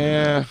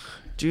 Yeah.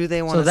 Do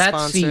they want to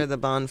sponsor the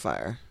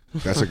bonfire?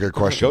 That's a good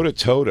question. Go to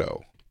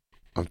Toto.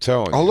 I'm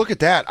telling you. Oh, look at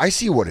that. I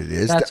see what it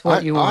is. That's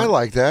what you want. I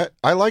like that.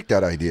 I like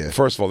that idea.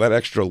 First of all, that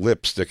extra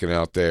lip sticking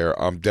out there,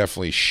 I'm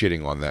definitely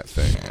shitting on that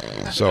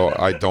thing. So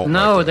I don't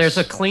No, like this.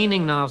 there's a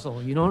cleaning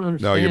nozzle. You don't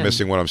understand. No, you're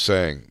missing what I'm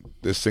saying.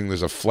 This thing,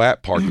 there's a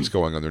flat part that's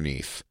going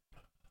underneath.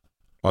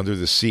 Under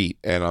the seat,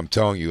 and I'm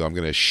telling you, I'm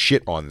going to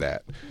shit on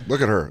that. Look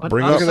at her.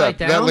 Bring Look up at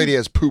that. That lady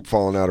has poop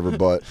falling out of her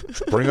butt.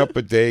 Bring up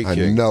Bidet King.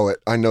 I know it.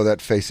 I know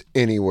that face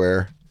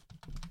anywhere.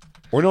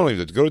 Or no,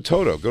 go to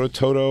Toto. Go to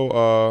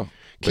Toto.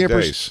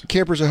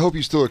 Campers, I hope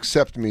you still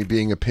accept me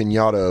being a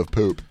pinata of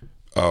poop.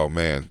 Oh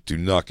man, do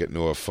not get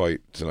into a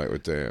fight tonight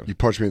with Dan. You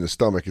punch me in the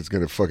stomach, it's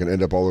going to fucking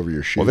end up all over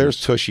your shit. Well,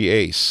 there's Tushy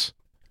Ace.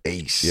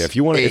 Ace. Yeah, if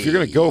you're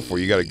going to go for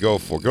it, you got to go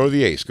for it. Go to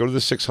the Ace. Go to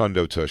the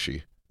 600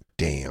 Tushy.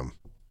 Damn.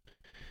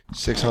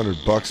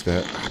 $600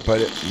 that,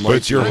 but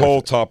it's your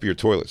whole top of your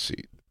toilet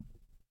seat.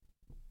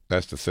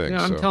 That's the thing.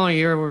 Yeah, I'm telling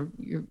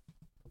you,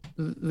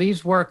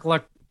 these work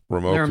like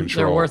remote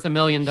control. They're worth $1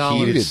 million.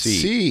 Heated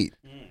seat.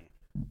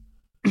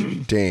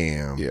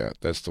 Damn. Yeah,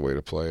 that's the way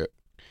to play it.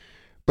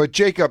 But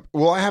Jacob,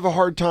 will I have a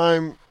hard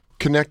time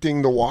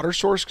connecting the water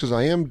source because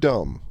I am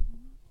dumb?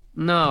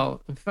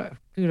 No,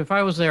 if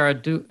I was there,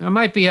 I'd do. I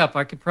might be up.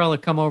 I could probably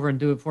come over and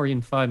do it for you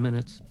in 5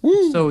 minutes. Woo.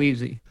 It's so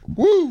easy.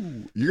 Woo!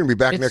 You're gonna be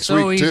back next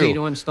so week easy too.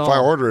 To install. If I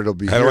order it, it'll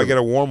be. How do I get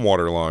a warm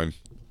water line?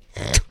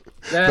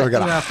 That you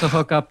have to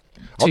hook up.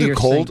 I'll do your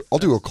cold. sink. I'll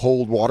do a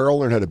cold water. I'll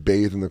learn how to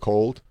bathe in the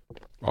cold.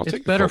 I'll It's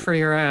take better cold. for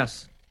your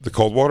ass. The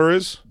cold water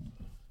is?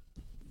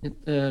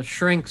 It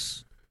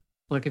shrinks.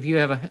 Like if you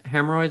have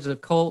hemorrhoids, the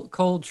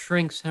cold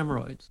shrinks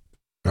hemorrhoids.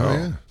 Oh,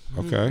 yeah.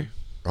 Okay.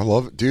 I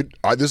love it, dude.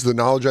 This is the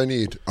knowledge I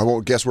need. I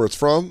won't guess where it's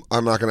from.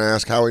 I'm not going to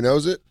ask how he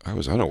knows it. I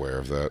was unaware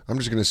of that. I'm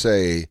just going to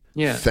say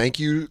Yeah. thank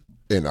you,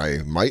 and I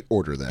might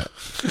order that.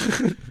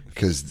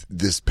 Because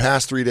this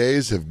past 3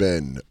 days have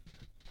been,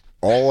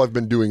 all I've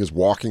been doing is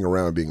walking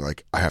around being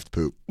like, I have to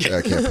poop.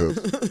 I can't poop.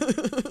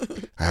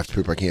 I have to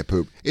poop. I can't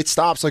poop. It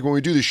stops like when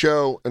we do the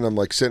show and I'm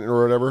like sitting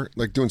or whatever,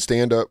 like doing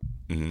stand-up,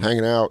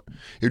 hanging out.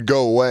 It'd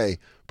go away.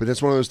 But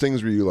it's one of those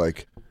things where you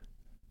like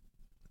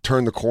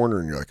turn the corner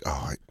and you're like,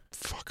 oh,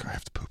 fuck, I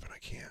have to poop and I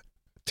can't.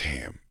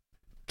 Damn.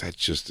 That's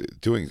just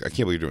doing. I can't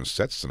believe you're doing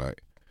sets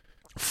tonight.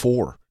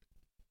 4.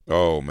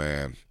 Oh,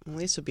 man. At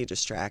least would be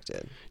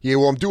distracted. Yeah,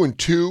 well, I'm doing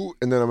 2,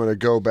 and then I'm going to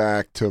go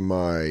back to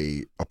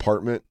my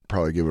apartment,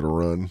 probably give it a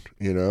run,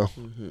 you know?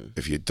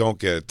 If you don't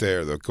get it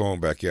there, though, going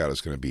back out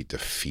is going to be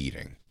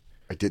defeating.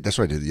 I did. That's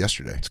what I did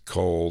yesterday. It's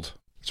cold.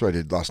 That's what I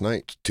did last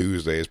night.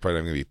 Tuesday is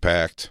probably not going to be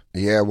packed.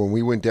 Yeah, when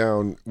we went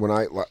down,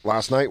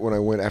 last night when I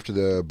went after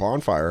the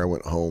bonfire, I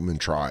went home and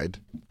tried,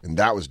 and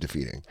that was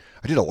defeating.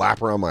 I did a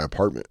lap around my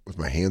apartment with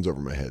my hands over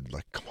my head,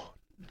 like, come on.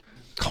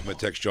 I'm going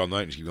to text you all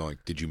night and she's going,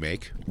 did you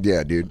make?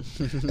 Yeah, dude.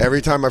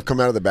 Every time I've come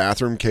out of the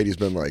bathroom, Katie's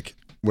been like,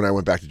 when I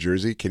went back to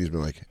Jersey, Katie's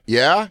been like,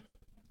 yeah?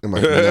 I'm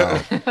like,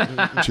 no.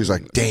 She's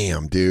like,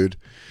 damn, dude.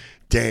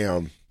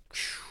 Damn.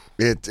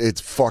 It's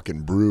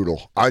fucking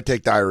brutal. I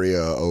take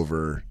diarrhea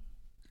over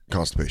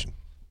constipation.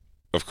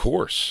 Of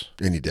course.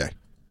 Any day.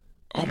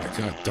 Oh, my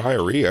God.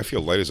 Diarrhea. I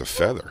feel light as a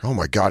feather. Oh,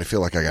 my God. I feel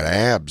like I got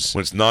abs.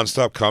 When it's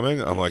nonstop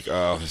coming, I'm like,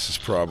 oh, this is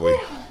probably...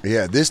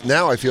 Yeah,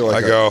 now I feel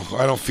like...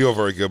 I don't feel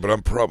very good, but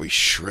I'm probably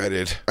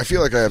shredded. I feel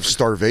like I have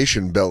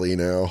starvation belly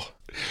now.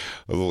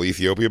 A little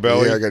Ethiopia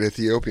belly? Yeah, I got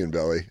Ethiopian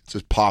belly. It's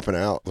just popping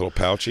out. A little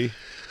pouchy?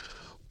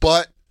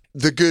 But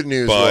the good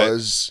news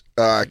was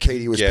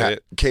Katie was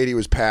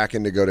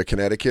packing to go to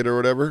Connecticut or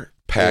whatever.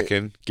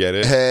 Packing, get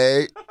it?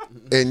 Hey.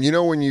 And you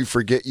know when you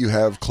forget you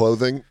have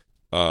clothing?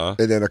 And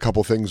then a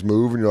couple things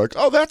move and you're like,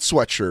 oh, that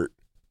sweatshirt.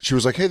 She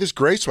was like, hey, this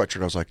gray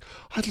sweatshirt. I was like,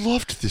 I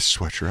loved this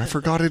sweatshirt. I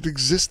forgot it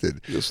existed.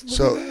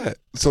 So it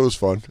was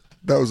fun.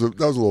 That was a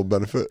little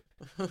benefit.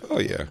 Oh,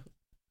 yeah.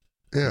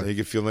 Yeah. You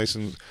can feel nice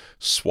and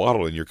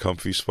swaddled in your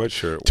comfy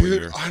sweatshirt.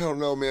 Dude, I don't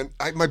know, man.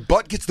 My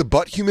butt gets the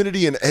butt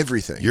humidity and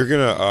everything. You're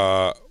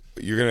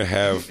gonna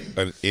have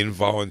an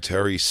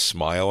involuntary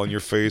smile on your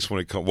face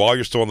when it comes while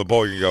you're still on the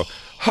bowl. You go,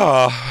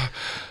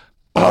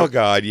 oh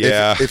God,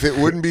 yeah. If it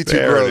wouldn't be too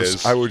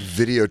gross, I would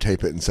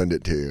videotape it and send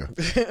it to you.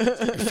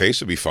 Your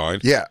face would be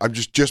fine. Yeah, I'm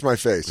just my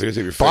face.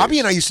 Videotape your face. Bobby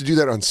and I used to do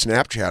that on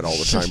Snapchat all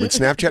the time. When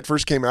Snapchat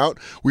first came out,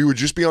 we would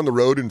just be on the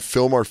road and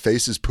film our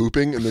faces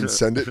pooping and then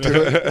send it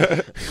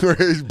to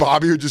it.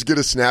 Bobby would just get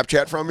a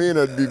Snapchat from me and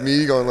it'd be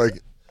me going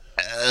like,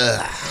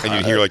 and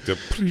you'd hear like the...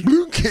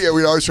 Yeah,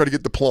 we always try to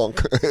get the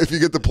plunk. If you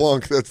get the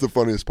plunk, that's the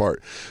funniest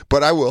part.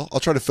 But I'll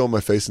try to film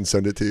my face and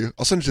send it to you.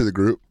 I'll send it to the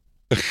group.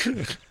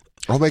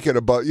 I'll make it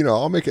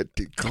I'll make it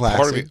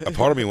classy. A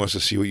part of me wants to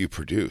see what you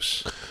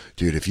produce.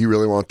 Dude, if you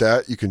really want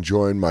that, you can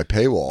join my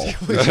paywall.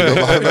 You can go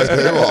behind my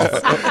paywall.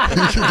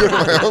 You can go to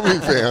my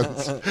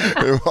OnlyFans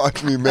and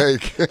watch me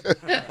make.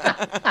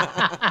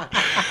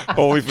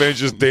 OnlyFans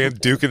just Dan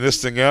duking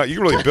this thing out.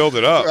 You really build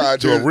it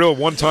up to a real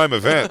one-time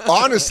event.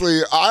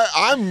 Honestly,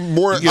 I'm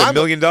more. You get $1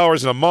 million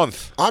in a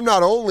month. I'm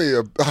not only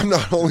a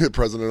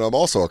president. I'm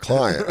also a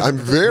client. I'm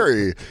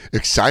very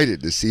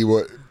excited to see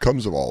what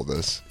comes of all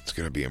this. It's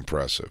going to be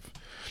impressive.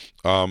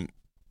 And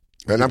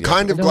I'm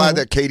kind of glad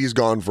that Katie's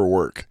gone for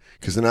work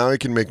because now I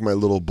can make my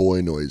little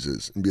boy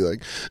noises and be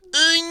like,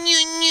 I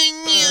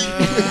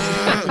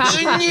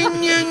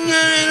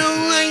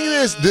don't like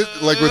this.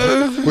 Like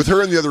with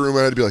her in the other room,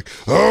 I had to be like,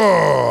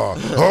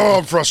 oh,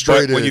 I'm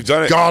frustrated. But when you've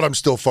done it, God, I'm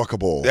still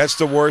fuckable. That's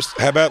the worst.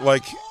 How about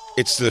like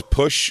it's the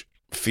push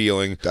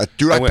feeling?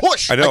 Dude, I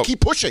push. I know. I keep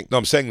pushing. No,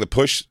 I'm saying the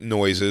push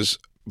noises,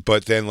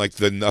 but then like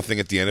the nothing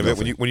at the end of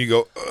it when you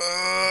go.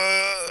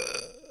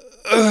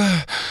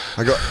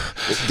 I go,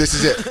 this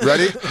is it.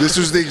 Ready? This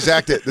is the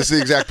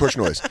exact push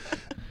noise.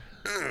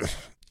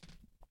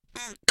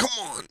 Come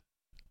on.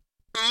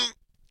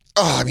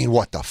 Oh, I mean,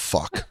 what the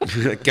fuck?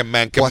 Come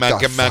on.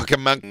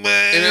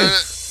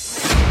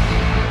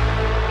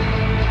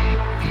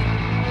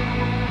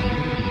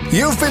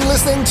 You've been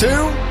listening to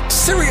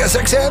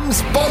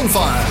SiriusXM's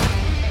Bonfire.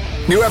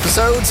 New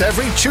episodes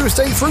every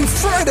Tuesday through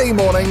Friday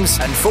mornings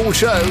and full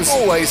shows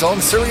always on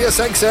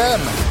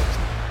SiriusXM.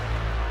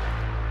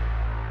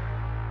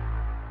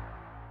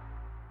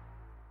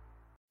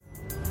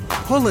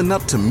 Pulling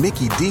up to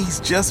Mickey D's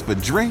just for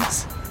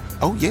drinks?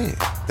 Oh yeah,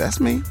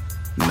 that's me.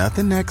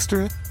 Nothing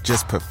extra,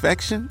 just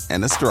perfection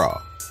and a straw.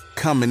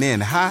 Coming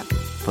in hot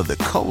for the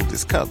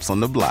coldest cups on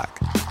the block.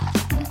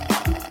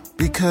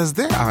 Because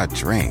there are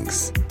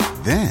drinks.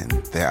 Then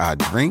there are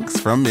drinks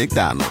from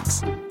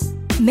McDonald's.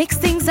 Mix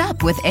things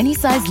up with any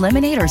size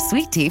lemonade or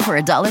sweet tea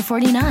for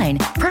 $1.49.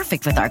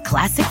 Perfect with our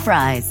classic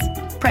fries.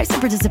 Price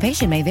and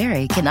participation may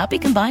vary. Cannot be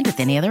combined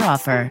with any other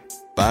offer.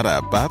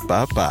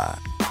 Ba-da-ba-ba-ba.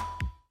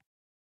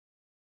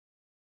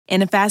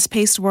 In a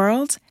fast-paced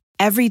world,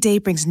 every day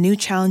brings new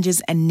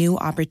challenges and new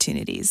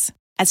opportunities.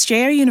 At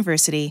Strayer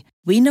University,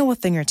 we know a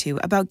thing or two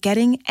about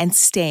getting and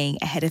staying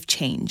ahead of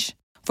change.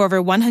 For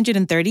over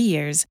 130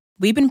 years,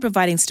 we've been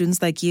providing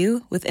students like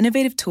you with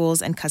innovative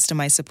tools and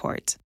customized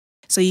support,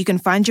 so you can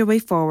find your way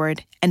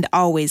forward and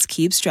always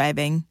keep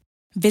striving.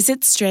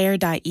 Visit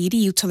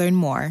strayer.edu to learn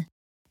more.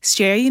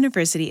 Strayer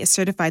University is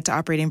certified to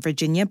operate in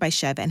Virginia by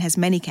Chev and has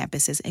many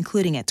campuses,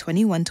 including at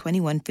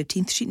 2121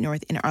 15th Street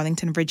North in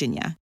Arlington,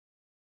 Virginia.